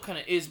still kind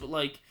of is, but,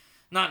 like,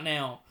 not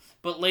now,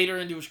 but later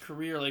into his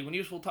career, like, when he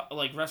was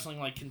like, wrestling,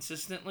 like,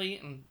 consistently,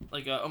 and,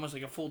 like, almost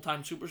like a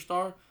full-time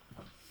superstar,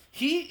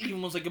 he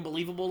even was, like, a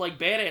believable, like,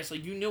 badass,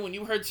 like, you knew when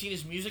you heard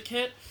Cena's music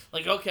hit,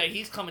 like, okay,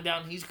 he's coming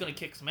down, he's gonna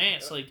kick some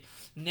ass, like,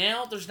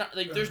 now, there's not,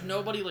 like, there's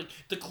nobody, like,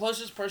 the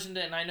closest person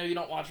to, and I know you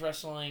don't watch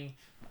wrestling,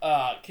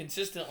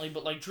 consistently,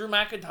 but like Drew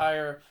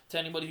McIntyre, to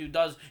anybody who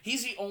does,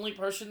 he's the only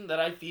person that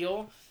I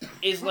feel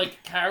is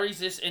like carries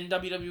this in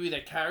WWE,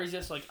 that carries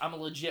this like I'm a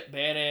legit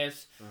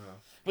badass.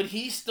 But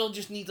he still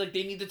just needs, like,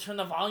 they need to turn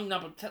the volume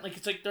up. Like,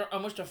 it's like they're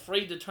almost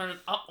afraid to turn it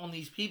up on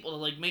these people to,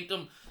 like, make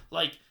them,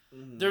 like,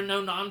 they're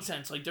no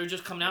nonsense. Like, they're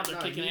just coming out,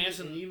 they're kicking ass,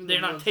 and they're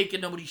not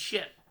taking nobody's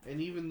shit. And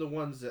even the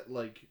ones that,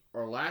 like,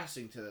 are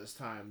lasting to this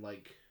time,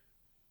 like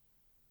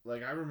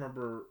I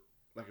remember,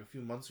 like, a few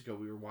months ago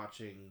we were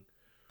watching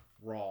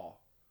Raw.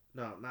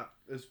 No, not,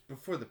 it was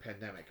before the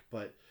pandemic,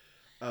 but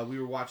we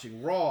were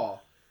watching Raw,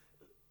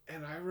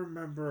 and I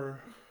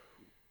remember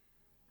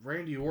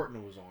Randy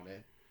Orton was on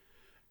it,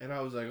 and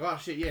I was like, oh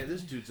shit, yeah,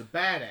 this dude's a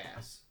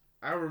badass.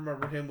 I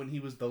remember him when he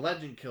was the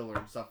Legend Killer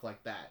and stuff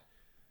like that.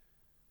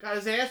 Got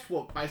his ass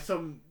whooped by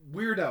some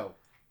weirdo.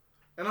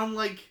 And I'm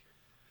like...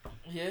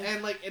 Yeah.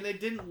 And it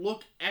didn't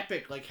look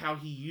epic like how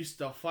he used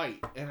to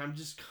fight. And I'm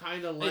just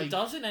kind of like... It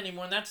doesn't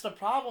anymore, and that's the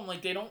problem.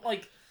 Like, they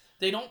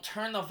don't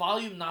turn the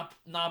volume knob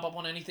up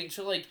on anything.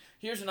 So, like,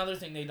 here's another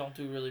thing they don't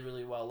do really,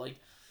 really well. Like,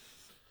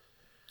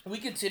 we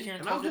could sit here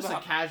and talk I'm just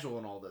about... a casual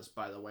in all this,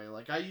 by the way.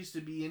 Like, I used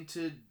to be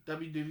into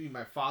WWE.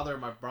 My father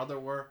and my brother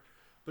were.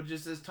 But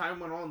just as time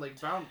went on,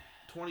 like, around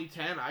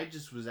 2010, I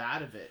just was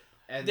out of it.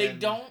 And they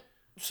don't...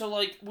 So,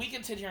 like, we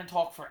can sit here and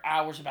talk for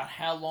hours about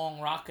how long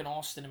Rock and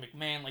Austin and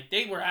McMahon, like,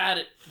 they were at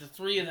it, the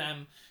three of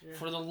them,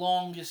 for the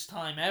longest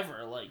time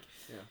ever. Like,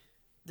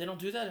 they don't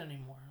do that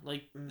anymore.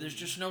 Like, there's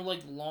just no,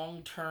 like,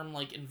 long-term,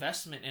 like,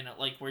 investment in it.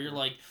 Like, where you're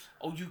like,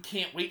 oh, you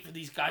can't wait for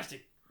these guys to...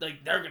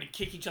 Like, they're gonna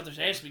kick each other's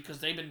ass because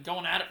they've been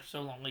going at it for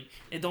so long. Like,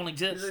 it don't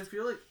exist. I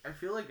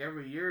feel like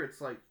every year it's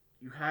like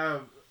you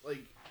have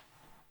like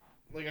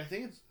I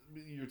think it's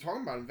you're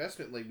talking about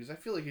investment, like, because I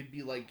feel like it'd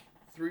be like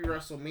 3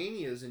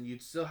 WrestleManias and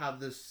you'd still have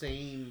this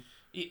same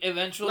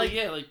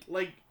eventually,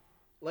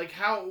 like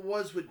how it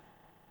was with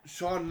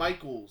Shawn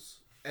Michaels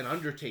and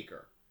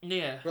Undertaker.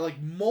 Yeah. For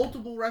like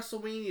multiple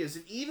WrestleManias,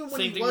 and even when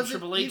same he thing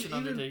wasn't with Triple H and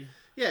Undertaker.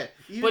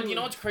 But you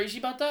know what's crazy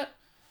about that?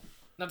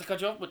 Not to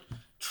cut you off, but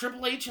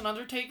Triple H and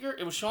Undertaker,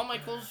 it was Shawn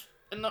Michaels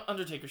and the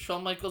Undertaker.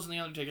 Shawn Michaels and the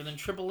Undertaker. Then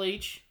Triple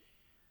H.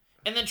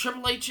 And then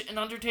Triple H and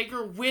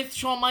Undertaker with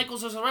Shawn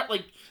Michaels as a rep.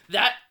 Like,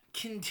 that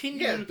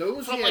continued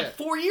from, like,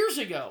 4 years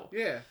ago.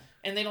 Yeah.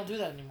 And they don't do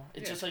that anymore.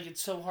 It's just, like,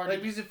 it's so hard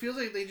because it feels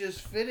like they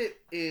just fit it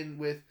in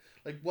with,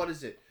 like, what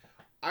is it?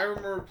 I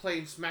remember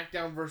playing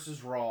SmackDown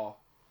vs. Raw.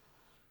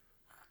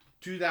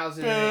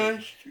 2008.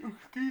 Excuse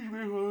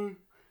me,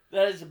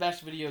 that is the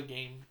best video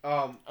game.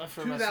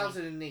 For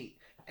 2008.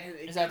 And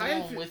is that the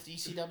one with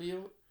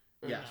ECW?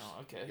 Yes.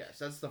 No? Okay. Yes,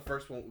 that's the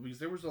first one, because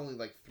there was only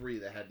like 3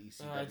 that had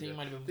ECW. I think it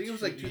might have been. I think it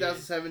was like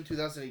 2007,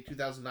 2008,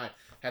 2009.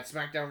 Had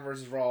SmackDown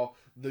vs. Raw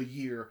the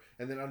year,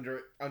 and then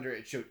under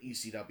it showed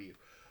ECW.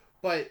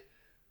 But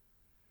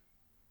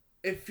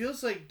it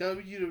feels like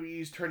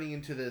WWE is turning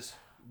into this.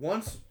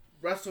 Once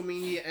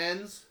WrestleMania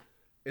ends,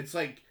 it's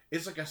like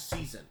a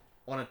season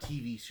on a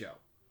TV show,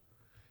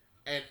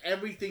 and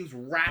everything's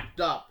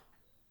wrapped up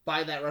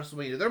by that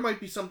WrestleMania. There might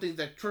be some things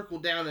that trickle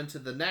down into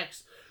the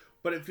next,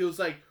 but it feels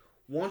like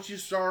once you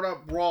start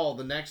up Raw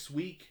the next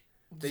week,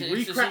 they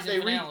recap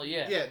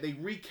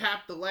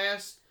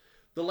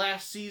the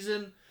last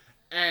season,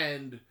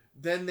 and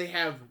then they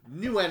have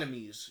new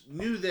enemies,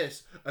 new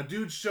this. A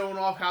dude's showing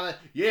off how that.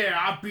 Yeah,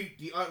 I beat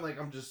the like.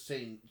 I'm just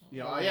saying,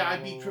 I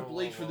beat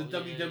Triple H for the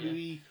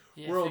WWE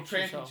World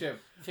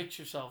Championship. Fix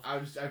yourself.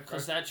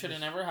 Because that should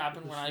have never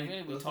happened.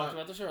 We talked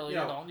about this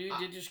earlier.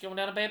 You're just going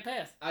down a bad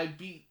path. I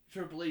beat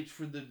Triple H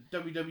for the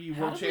WWE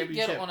World Championship. How did we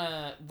get on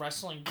a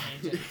wrestling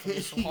tangent?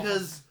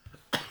 Because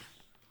I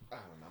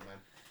don't know, man.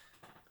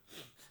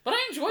 But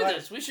I enjoy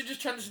this. We should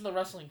just turn this into a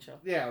wrestling show.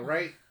 Yeah,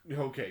 right?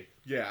 Okay.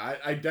 Yeah,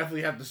 I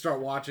definitely have to start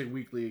watching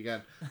weekly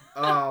again.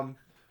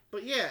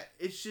 But yeah,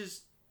 it's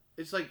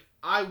like,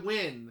 I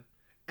win,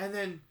 and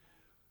then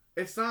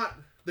it's not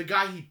the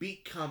guy he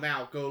beat come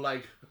out, go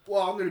like,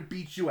 well, I'm going to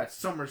beat you at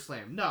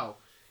SummerSlam. No.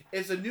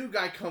 It's a new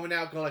guy coming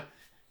out, go like,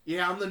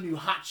 yeah, I'm the new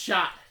hot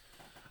shot.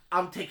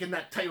 I'm taking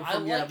that title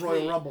from you at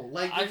Royal Rumble.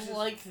 Like, I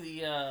like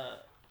the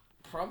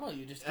promo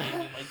you just gave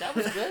me. Like, that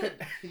was good.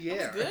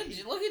 Yeah. That was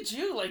good. Look at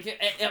you. Like,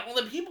 and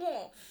the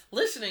people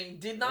listening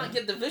did not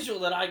get the visual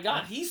that I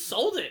got. He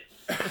sold it.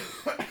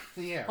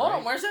 Yeah. Hold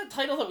on, where's that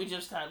title that we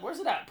just had? Where's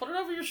it at? Put it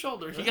over your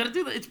shoulder. You gotta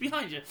do that. It's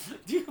behind you.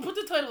 Put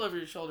the title over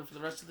your shoulder for the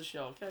rest of the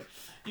show, okay?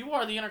 You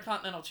are the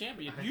Intercontinental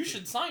Champion. You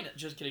should sign it.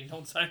 Just kidding.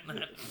 Don't sign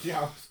that.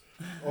 Yeah.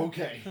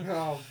 Okay.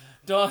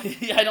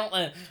 Yeah, I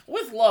don't.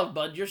 With love,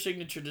 bud. Your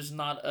signature does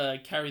not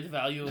carry the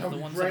value of the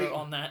ones that are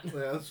on that.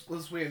 Yeah,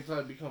 let's wait until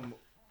I become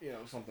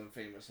something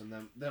famous, and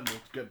then we'll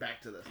get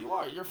back to this. You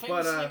are. You're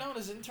famously known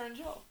as Intern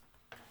Joe.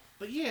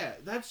 But yeah,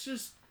 that's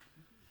just.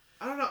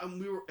 I don't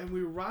know, and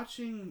we were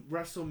watching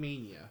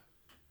WrestleMania,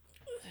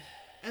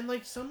 and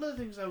like some of the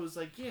things I was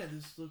like, yeah,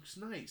 this looks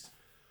nice,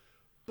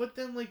 but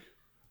then like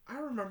I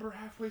remember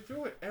halfway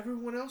through it,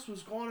 everyone else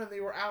was gone and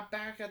they were out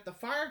back at the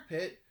fire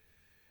pit,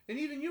 and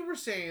even you were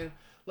saying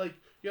like,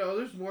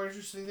 there's more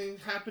interesting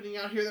things happening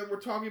out here than we're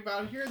talking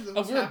about here. Than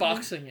we were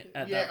boxing it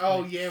at that point.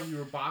 Oh yeah, we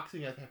were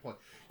boxing at that point.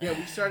 Yeah,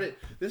 we started.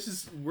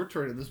 We're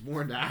turning this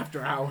more into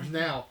after hours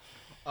now.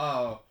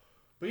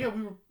 But yeah,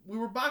 we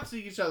were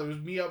boxing each other. It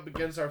was me up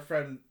against our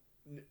friend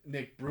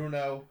Nick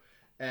Bruno,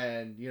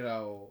 and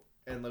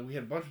and like we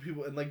had a bunch of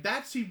people, and like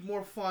that seemed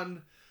more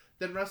fun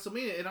than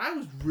WrestleMania, and I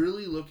was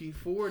really looking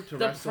forward to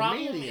WrestleMania. The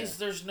problem is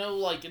there's no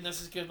like, and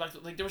this goes back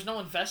to like there was no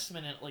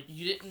investment in it. Like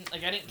you didn't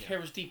like I didn't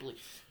care as deeply,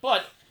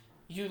 but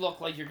you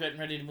look like you're getting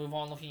ready to move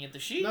on, looking at the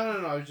sheet.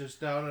 No. I was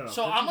just no.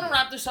 So I'm gonna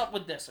wrap this up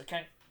with this,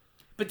 okay?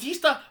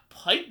 Batista,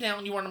 pipe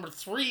down. You are number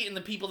 3 in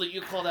the people that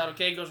you called out.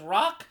 Okay, it goes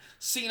Rock,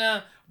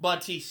 Cena,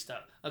 Batista.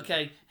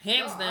 Okay,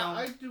 hands down.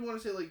 I do want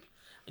to say like.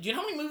 Do you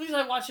know how many movies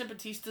I watched that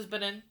Batista's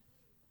been in?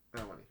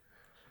 How many?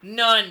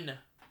 None.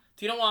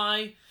 Do you know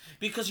why?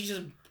 Because he's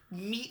a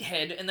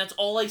meathead, and that's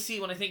all I see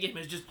when I think of him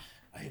is just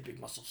I have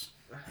big muscles.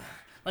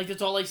 Like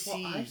that's all I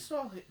see. Well, I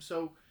saw him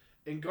so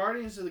in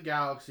Guardians of the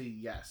Galaxy.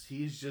 Yes,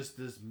 he's just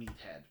this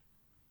meathead.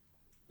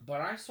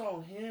 But I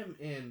saw him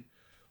in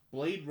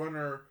Blade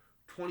Runner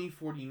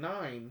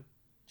 2049.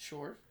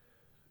 Sure.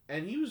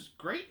 And he was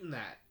great in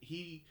that.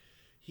 He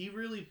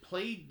really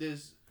played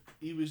this.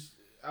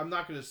 I'm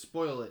not going to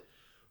spoil it,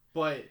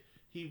 but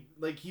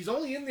he's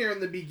only in there in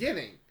the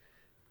beginning,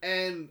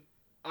 and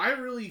I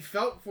really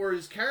felt for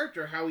his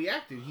character how he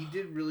acted. He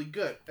did really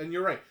good. And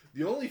you're right.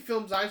 The only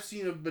films I've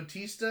seen of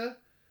Batista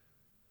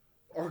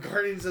are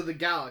Guardians of the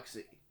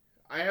Galaxy.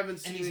 I haven't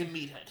seen. And he's a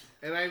meathead.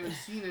 And I haven't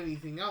seen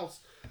anything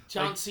else.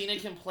 John Cena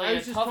can play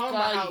a tough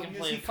guy. He can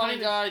play a funny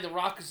guy. The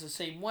Rock is the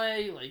same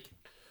way. Like.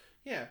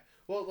 Yeah.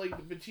 Well,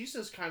 like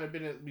Batista's kind of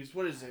been at least.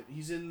 What is it?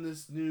 He's in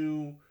this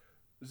new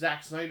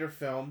Zack Snyder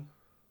film.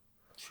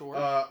 Sure.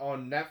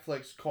 On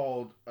Netflix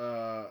called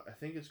I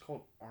think it's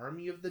called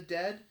Army of the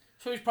Dead.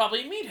 So he's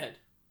probably a meathead.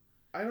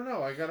 I don't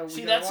know.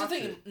 See, that's the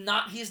thing.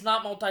 He's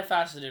not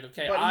multifaceted.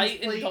 Okay, I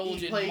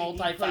indulge in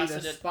multifaceted. He played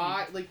a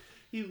spy. Like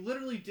he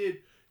literally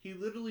did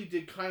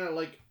kind of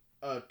like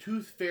a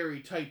Tooth Fairy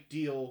type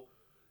deal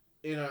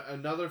in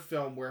another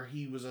film where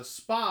he was a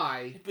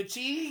spy. But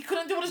see, he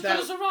couldn't do it as good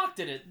as The Rock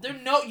did it.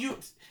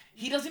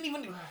 He doesn't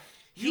even.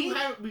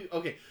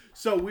 Okay,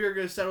 so we're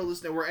gonna settle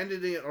this now. We're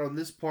ending it on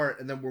this part,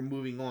 and then we're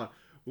moving on.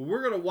 But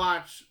we're gonna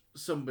watch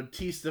some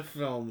Batista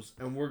films,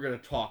 and we're gonna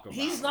talk about.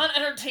 He's not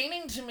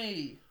entertaining to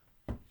me.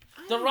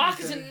 The Rock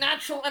is a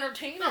natural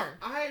entertainer. No,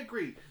 I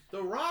agree.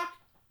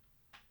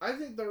 I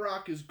think The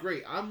Rock is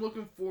great. I'm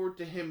looking forward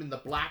to him in the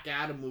Black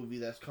Adam movie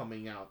that's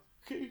coming out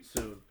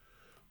soon.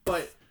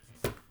 But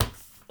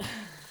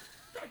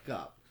back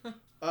up.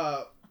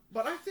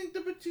 But I think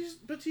the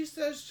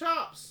Batista has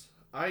chops.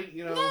 No,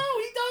 he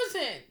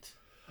doesn't.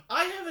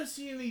 I haven't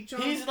seen any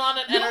John. He's not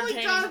an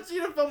entertaining. The only John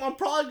Cena film I'm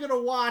probably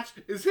gonna watch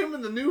is him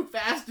in the new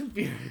Fast and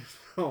Furious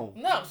film.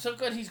 No, so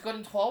good. He's good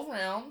in 12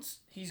 rounds.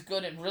 He's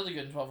really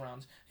good in 12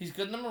 rounds. He's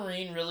good in the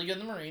Marine, really good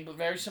in the Marine, but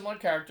very similar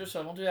character,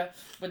 so I won't do that.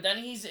 But then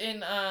he's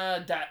in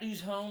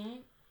Daddy's Home.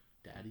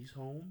 Daddy's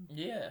Home?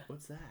 Yeah.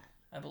 What's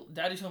that?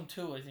 Daddy's Home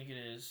 2, I think it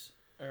is.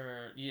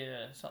 Or,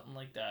 yeah, something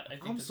like that.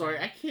 I'm sorry,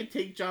 I can't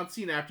take John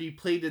Cena after he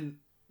played in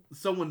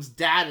someone's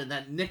dad in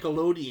that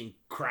Nickelodeon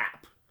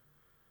crap.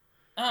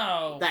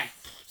 Oh,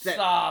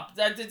 stop.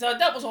 That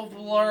was a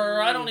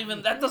blur.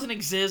 That doesn't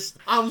exist.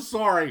 I'm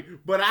sorry,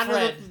 but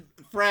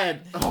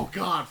Fred. Oh,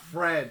 God,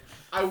 Fred.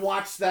 I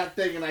watched that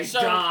thing and I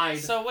died.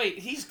 So, wait,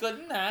 he's good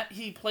in that.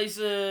 He plays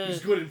a...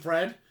 He's good in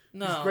Fred?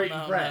 No, he's great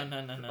in Fred.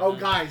 No. Oh,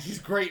 guys, he's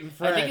great in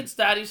Fred. I think it's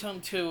Daddy's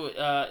Home 2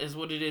 is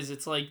what it is.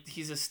 It's like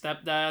he's a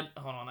stepdad.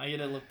 Hold on, I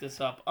gotta look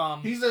this up.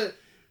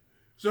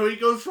 So he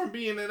goes from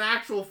being an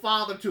actual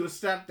father to a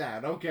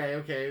stepdad.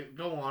 Okay,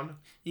 go on.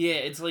 Yeah,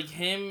 it's like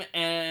him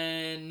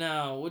and...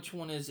 No, which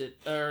one is it?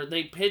 Or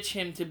they pitch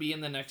him to be in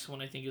the next one,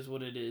 I think is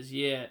what it is.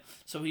 Yeah,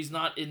 so he's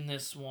not in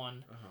this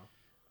one.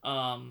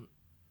 Uh-huh.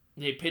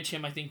 They pitch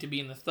him, I think, to be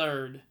in the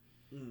third,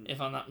 if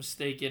I'm not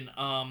mistaken.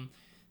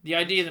 The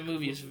idea of the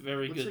movie is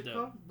very good,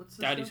 though.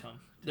 Daddy's Home.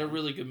 They're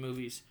really good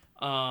movies.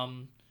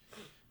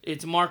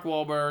 It's Mark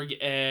Wahlberg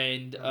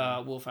and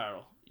Will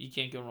Ferrell. You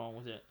can't go wrong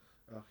with it.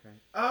 Okay.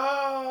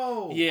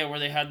 Oh! Yeah, where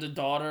they had the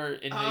daughter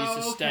and he's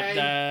the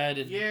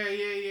stepdad. And...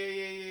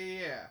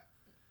 Yeah.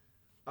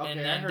 Okay, and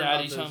I then heard about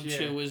Daddy's those, Home yeah.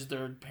 2 is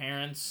their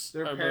parents.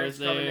 Their are parents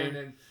both coming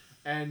there. in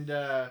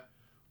and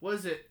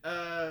was it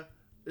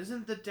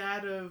isn't the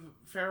dad of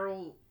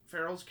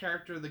Farrell's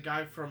character the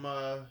guy from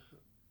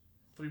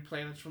Three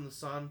Planets from the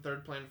Sun,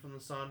 Third Planet from the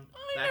Sun?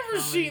 I never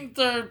seen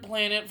Third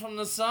Planet from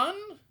the Sun.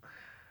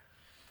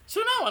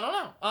 So no, I don't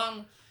know.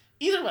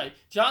 Either way,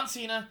 John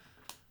Cena,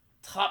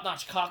 top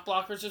notch. Cock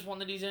Blockers is one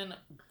that he's in.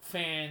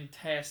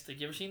 Fantastic.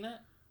 You ever seen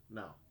that?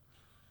 No.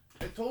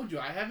 I told you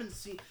I haven't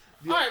seen.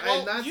 All right, well,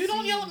 I've not you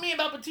don't seen- yell at me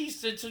about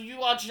Batista until you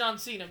watch John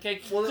Cena,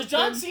 okay? Well, Because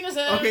John then- Cena's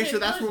an Okay, so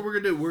that's person. what we're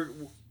gonna do.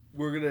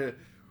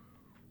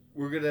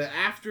 We're gonna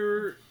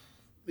after,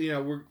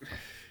 we're.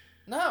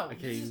 No. I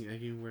can't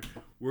even.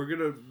 We're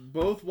gonna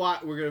both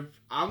watch.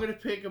 I'm gonna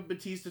pick a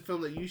Batista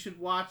film that you should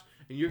watch,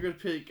 and you're gonna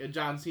pick a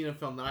John Cena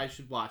film that I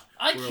should watch.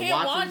 I We're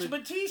can't watching watch the-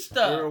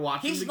 Batista. we're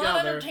watching He's together.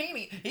 not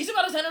entertaining. He's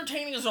about as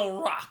entertaining as a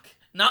rock.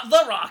 Not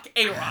The Rock,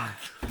 a rock.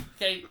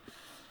 Okay?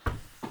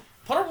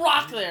 Put a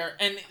rock there,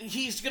 and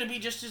he's going to be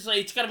just as,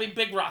 it's got to be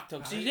Big Rock, though.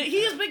 'Cause he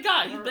is a big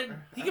guy. He's big.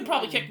 He could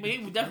probably kick me.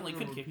 He definitely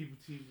could kick me.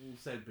 People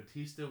said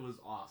Batista was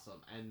awesome,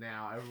 and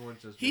now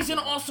everyone's just. He's an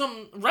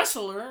awesome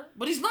wrestler,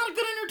 but he's not a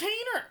good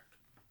entertainer.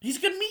 He's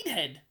a good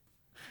meathead.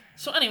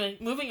 So anyway,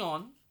 moving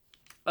on.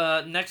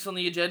 Next on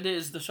the agenda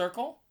is The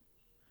Circle.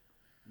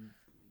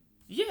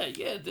 Yeah.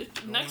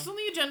 Next on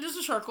the agenda is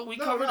The Circle. We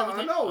covered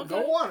everything. No, Okay.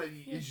 go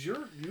on.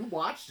 You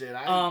watched it.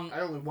 I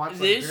only watched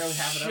This barely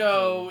half an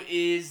show episode.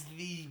 is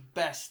the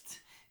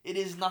best. It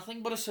is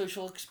nothing but a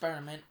social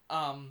experiment.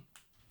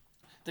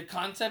 The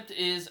concept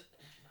is,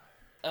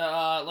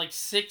 like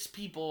 6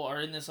 people are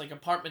in this like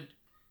apartment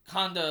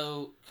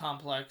condo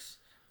complex,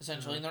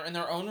 essentially, and they're in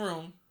their own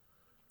room,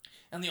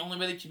 and the only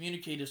way they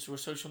communicate is through a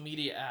social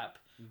media app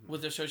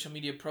with their social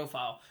media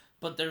profile.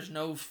 But there's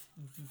no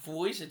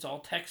voice; it's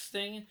all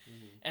texting,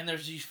 and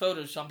there's these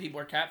photos. Some people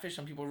are catfish,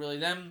 some people are really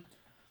them.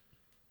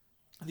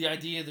 The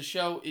idea of the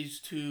show is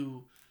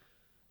to,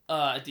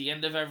 at the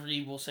end of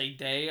every, we'll say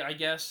day, I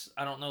guess.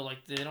 I don't know,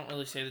 like, they don't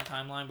really say the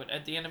timeline, but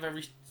at the end of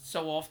every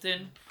so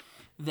often,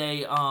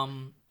 they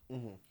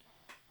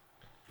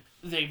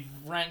they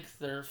rank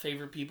their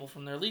favorite people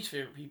from their least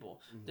favorite people.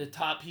 The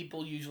top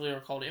people usually are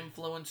called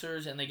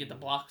influencers, and they get to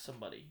block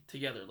somebody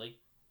together. Like,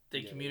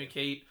 they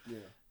communicate. Yeah.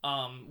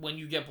 When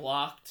you get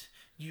blocked,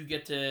 you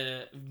get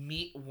to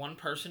meet one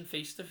person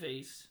face to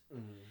face,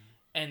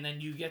 and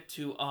then you get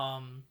to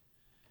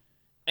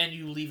and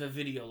you leave a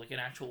video, like an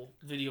actual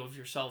video of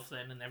yourself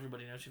then, and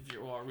everybody knows if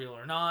you're all real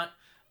or not.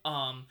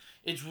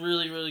 It's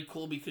really, really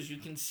cool because you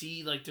can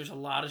see, like, there's a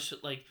lot of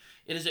shit, like,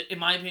 it is, in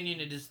my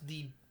opinion, it is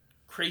the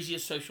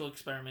craziest social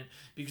experiment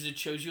because it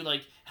shows you,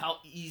 like, how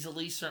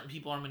easily certain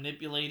people are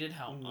manipulated,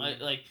 how,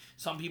 like,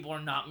 some people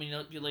are not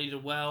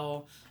manipulated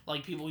well,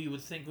 like, people you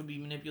would think would be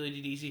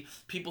manipulated easy,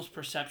 people's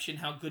perception,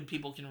 how good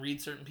people can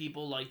read certain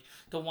people, like,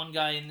 the one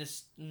guy in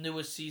this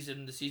newest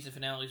season, the season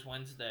finale is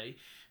Wednesday,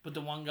 but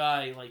the one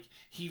guy, like,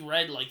 he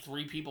read, like,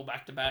 3 people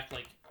back to back,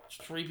 like,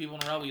 3 people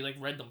in a row, he, like,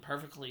 read them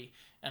perfectly,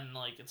 and,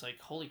 like, it's like,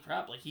 holy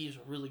crap, like, he is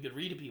a really good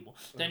read of people.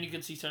 Then you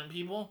can see certain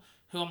people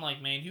who I'm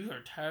like, man, you are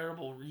a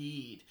terrible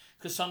read.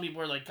 Because some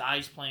people are, like,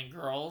 guys playing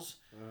girls,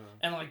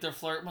 and, like, they're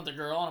flirting with the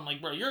girl, and I'm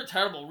like, bro, you're a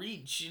terrible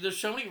read. There's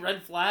so many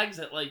red flags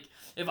that, like,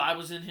 if I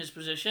was in his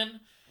position,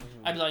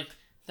 I'd be like,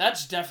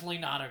 that's definitely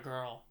not a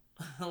girl.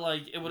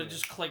 Like, it would have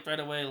just clicked right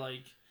away,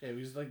 like... Yeah, it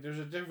was like, there's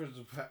a difference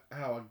of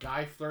how a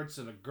guy flirts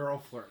and a girl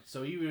flirts.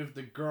 So even if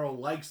the girl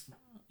likes...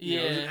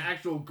 there's an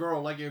actual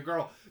girl liking a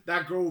girl,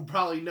 that girl would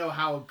probably know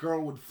how a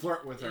girl would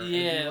flirt with her.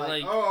 Yeah, and be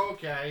like, oh,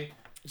 okay.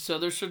 So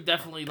there's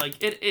definitely,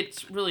 like,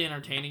 it's really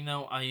entertaining,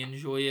 though. I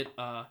enjoy it.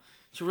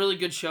 It's a really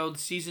good show.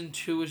 Season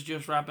 2 is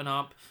just wrapping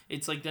up.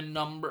 It's, like,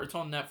 it's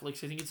on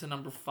Netflix. I think it's the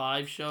number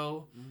 5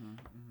 show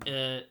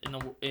in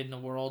the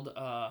world,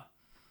 or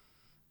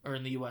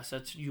in the U.S.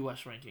 That's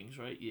U.S. rankings,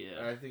 right?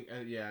 Yeah. I think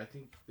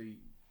the...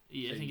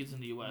 Yeah, I think it's in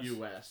the U.S.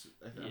 U.S.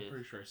 I'm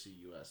pretty sure I see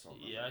U.S. on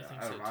Yeah, I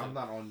think so, too. I'm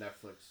not on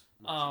Netflix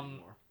much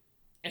anymore.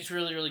 It's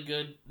really, really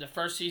good. The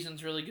first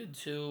season's really good,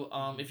 too.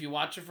 If you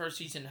watch the first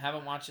season and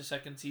haven't watched the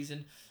second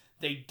season,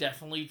 they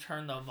definitely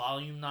turn the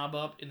volume knob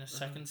up in the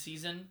second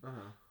season.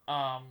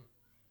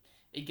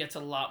 It gets a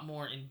lot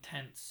more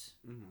intense.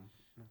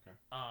 Okay.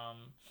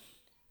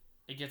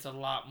 It gets a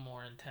lot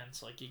more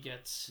intense. Like, it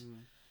gets...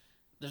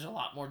 There's a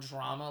lot more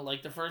drama.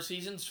 Like, the first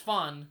season's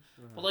fun,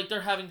 but, like, they're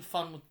having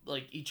fun with,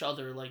 like, each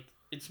other. Like,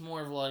 it's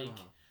more of, like,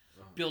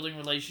 building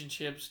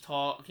relationships,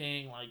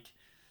 talking, like...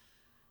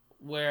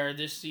 Where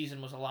this season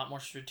was a lot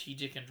more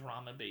strategic and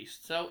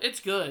drama-based. So,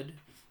 it's good.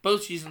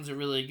 Both seasons are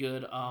really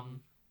good.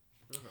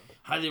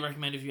 Highly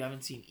recommend if you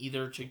haven't seen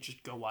either to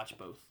just go watch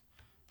both.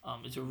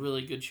 It's a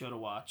really good show to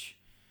watch.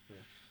 Yeah.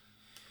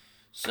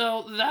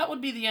 So, that would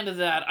be the end of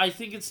that. I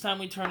think it's time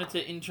we turn it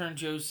to Intern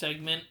Joe's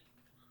segment,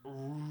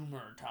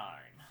 Rumor Time.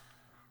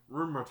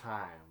 Rumor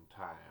time.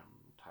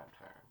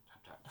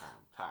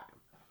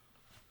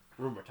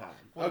 Rumor time.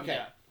 Okay.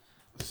 Yeah.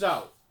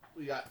 So,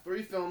 we got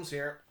 3 films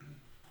here.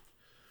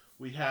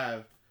 We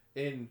have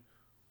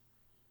incredible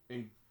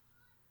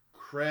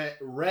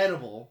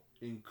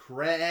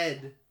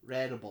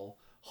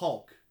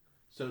Hulk.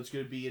 So it's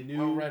going to be a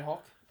new... Oh, Red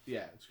Hulk?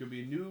 Yeah, it's going to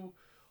be a new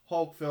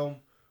Hulk film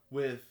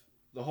with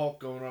the Hulk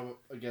going up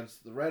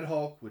against the Red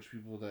Hulk, which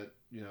people that,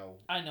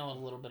 I know a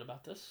little bit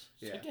about this.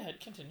 So Yeah. go ahead,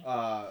 continue.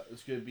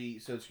 It's going to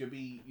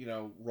be,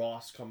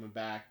 Ross coming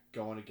back,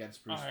 going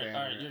against Bruce Banner.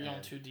 All right, you're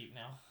going too deep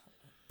now.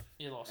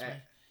 You lost me.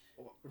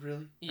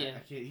 Really? Yeah. I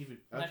can't even...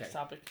 Okay. Next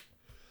topic.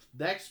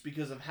 Next,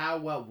 because of how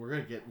well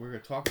we're gonna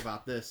talk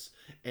about this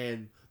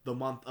in the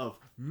month of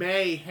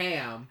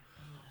Mayhem,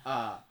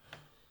 about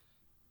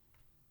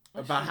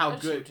how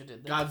good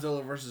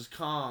Godzilla vs.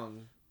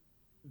 Kong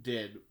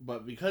did,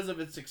 but because of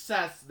its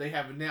success, they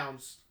have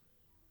announced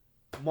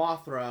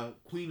Mothra,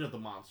 Queen of the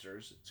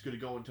Monsters. It's going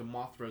to go into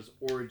Mothra's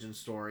origin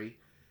story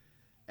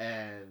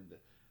and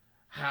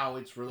how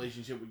its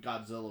relationship with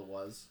Godzilla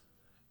was.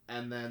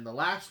 And then the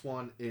last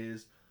one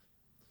is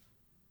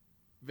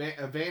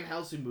a Van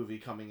Helsing movie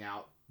coming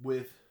out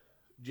with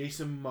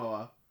Jason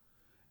Momoa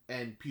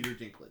and Peter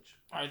Dinklage.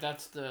 Alright,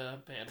 that's the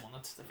bad one.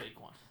 That's the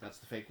fake one. That's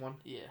the fake one?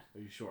 Yeah.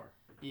 Are you sure?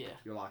 Yeah.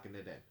 You're locking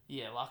it in?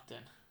 Yeah, locked in.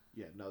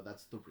 Yeah, no,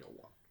 that's the real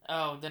one.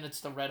 Oh, then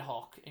it's the Red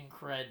Hulk in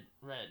red,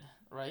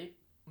 right?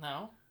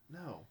 No?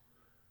 No.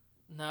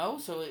 No?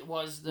 So it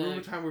was the...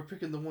 Remember time we're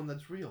picking the one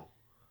that's real.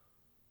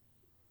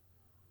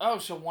 Oh,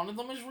 so one of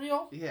them is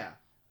real? Yeah.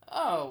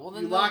 Oh, well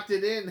then... You locked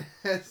it in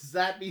as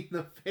that being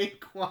the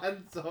fake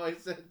one, so I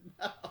said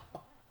no.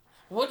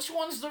 Which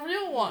one's the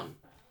real one?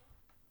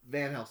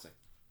 Van Helsing.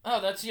 Oh,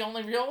 that's the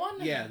only real one?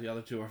 Yeah, the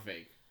other two are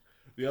fake.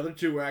 The other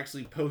two were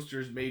actually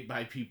posters made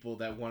by people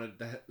that wanted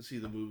to see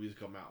the movies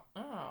come out.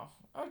 Oh,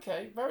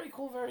 okay. Very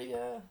cool, very,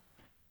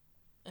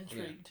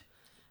 intrigued.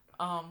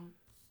 Yeah.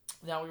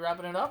 Now we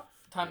wrapping it up.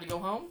 Time to go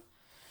home.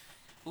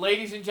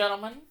 Ladies and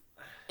gentlemen,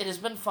 it has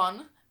been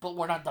fun, but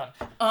we're not done.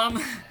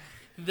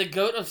 The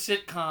GOAT of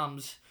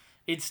sitcoms.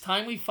 It's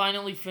time we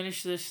finally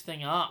finish this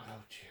thing up.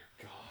 Oh,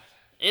 dear God.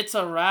 It's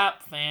a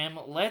wrap, fam.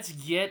 Let's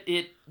get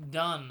it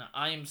done.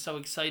 I am so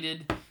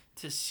excited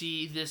to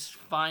see this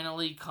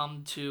finally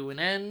come to an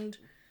end.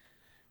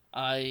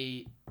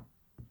 I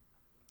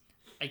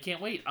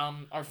can't wait.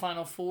 Our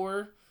final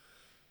four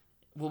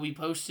will be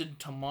posted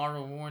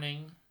tomorrow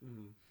morning.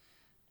 Mm.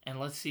 And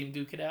let's see him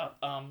duke it out.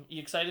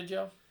 You excited,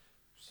 Joe?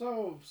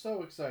 So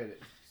excited.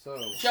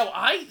 Joe,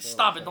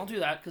 stop it. Don't do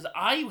that, because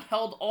I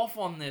held off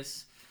on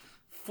this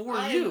for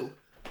you.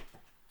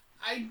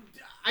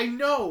 I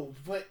know,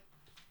 but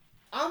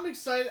I'm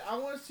excited. I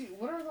want to see,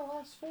 what are the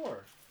last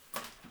four?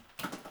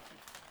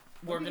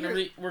 We're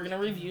gonna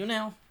review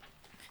now.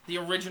 The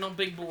original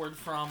big board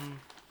from...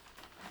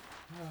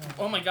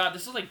 Oh my god,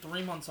 this is like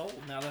 3 months old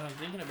now that I'm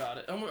thinking about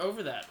it. And we're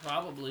over that,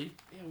 probably.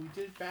 Yeah, we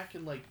did it back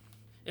in like...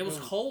 It was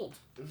cold.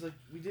 It was like,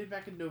 we did it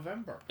back in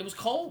November. It was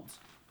cold.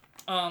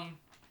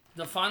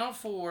 The final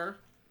four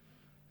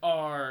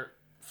are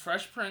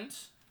Fresh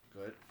Prince.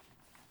 Good.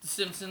 The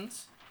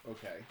Simpsons.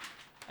 Okay.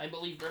 I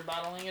believe they're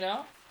battling it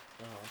out.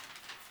 Uh-huh.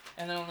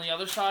 And then on the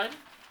other side,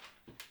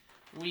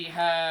 we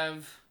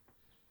have...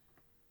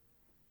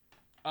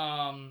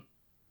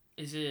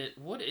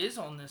 What is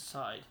on this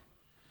side?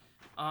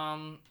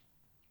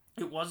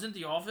 It wasn't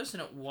The Office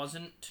and it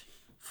wasn't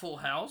Full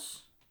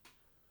House.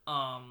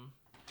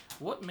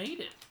 What made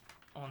it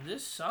on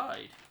this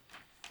side?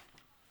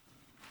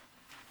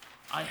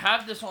 I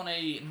have this on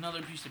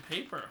another piece of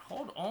paper.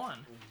 Hold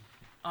on.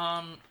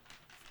 On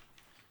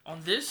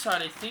this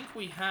side, I think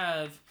we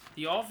have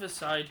The Office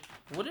side.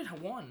 What did it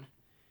won?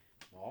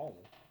 Oh.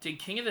 Did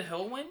King of the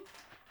Hill win?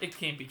 It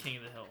can't be King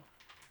of the Hill.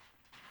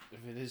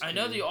 If it is, I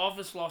know The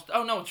Office lost.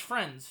 Oh no, it's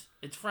Friends.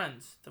 It's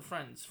Friends. The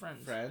Friends.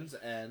 Friends,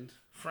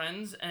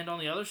 and on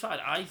the other side,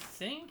 I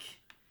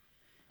think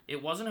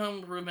it wasn't Home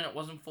Improvement. It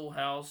wasn't Full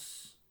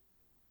House.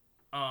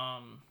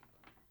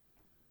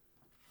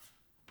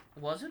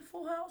 Was it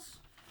Full House?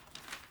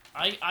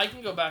 I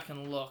can go back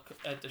and look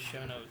at the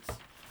show notes.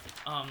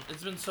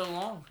 It's been so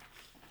long.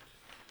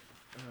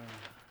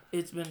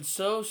 It's been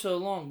so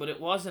long, but it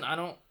wasn't. I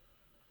don't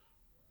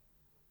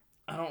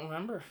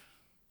remember.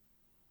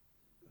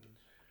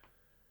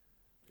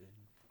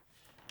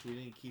 You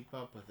didn't keep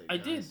up with it, I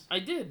guys.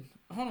 did.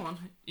 Hold on.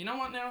 You know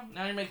what now?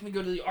 Now you're making me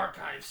go to the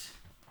archives.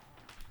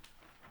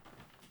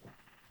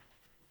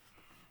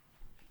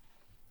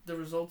 The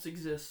results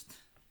exist.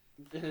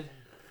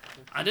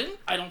 I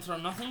don't throw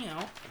nothing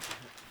out.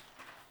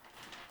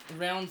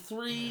 Round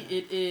 3,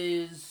 it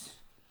is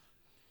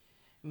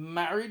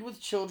Married with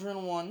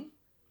Children 1,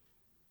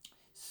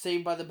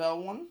 Saved by the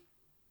Bell 1,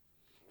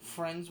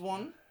 Friends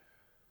 1,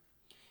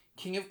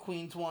 King of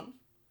Queens 1,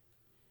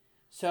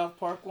 South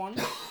Park 1,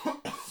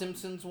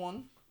 Simpsons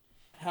 1,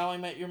 How I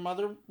Met Your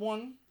Mother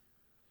 1,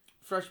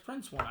 Fresh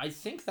Prince 1. I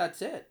think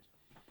that's it.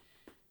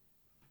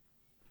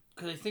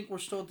 Because I think we're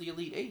still at the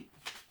Elite 8.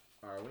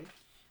 Are we?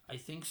 I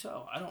think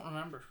so. I don't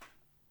remember.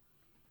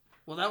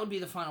 Well, that would be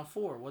the Final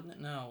Four, wouldn't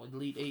it? No,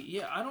 Elite 8.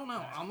 Yeah, I don't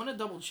know. I'm going to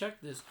double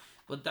check this.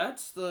 But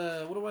that's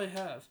the... What do I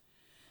have?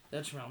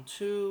 That's round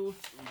 2.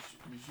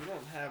 You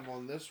don't have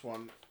on this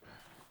one...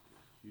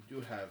 You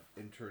do have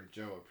Intern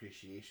Joe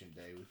Appreciation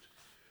Day, which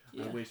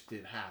I wish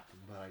did happen,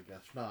 but I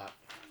guess not.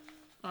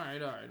 All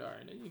right.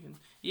 You can.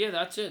 Yeah,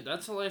 that's it.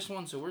 That's the last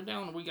one. So we're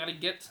down. We got to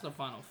get to the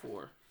final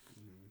four.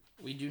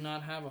 We do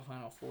not have a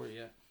final four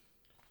yet.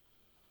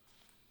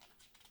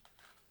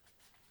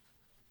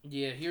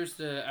 Yeah, here's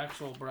the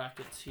actual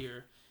brackets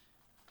here.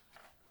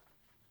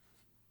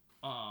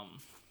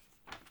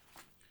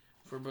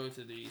 For both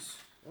of these.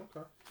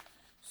 Okay.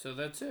 So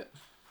that's it.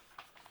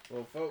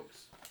 Well,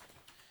 folks.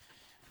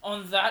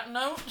 On that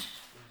note,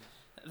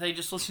 they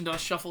just listened to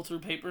us shuffle through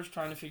papers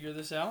trying to figure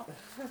this out.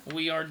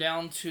 We are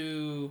down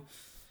to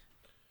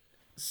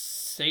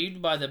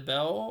Saved by the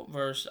Bell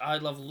versus I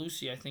Love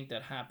Lucy. I think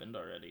that happened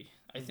already.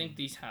 I think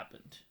these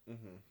happened.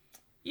 Mm-hmm.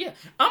 Yeah,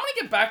 I'm going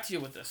to get back to you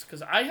with this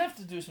because I have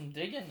to do some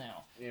digging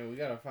now. Yeah, we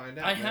got to find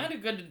out. I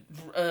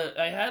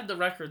had the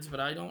records, but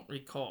I don't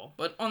recall.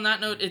 But on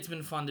that note, it's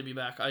been fun to be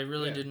back. I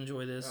really did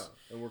enjoy this. Oh,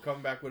 and we're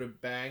coming back with a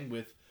bang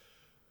with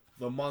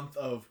the month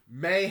of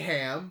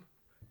Mayhem,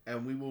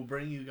 and we will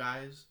bring you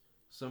guys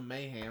some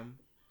mayhem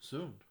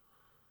soon.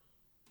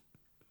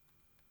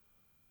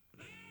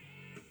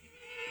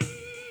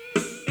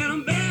 And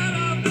I'm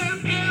better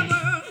than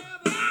ever,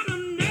 better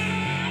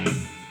now,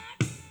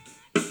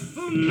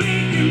 for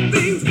making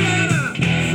things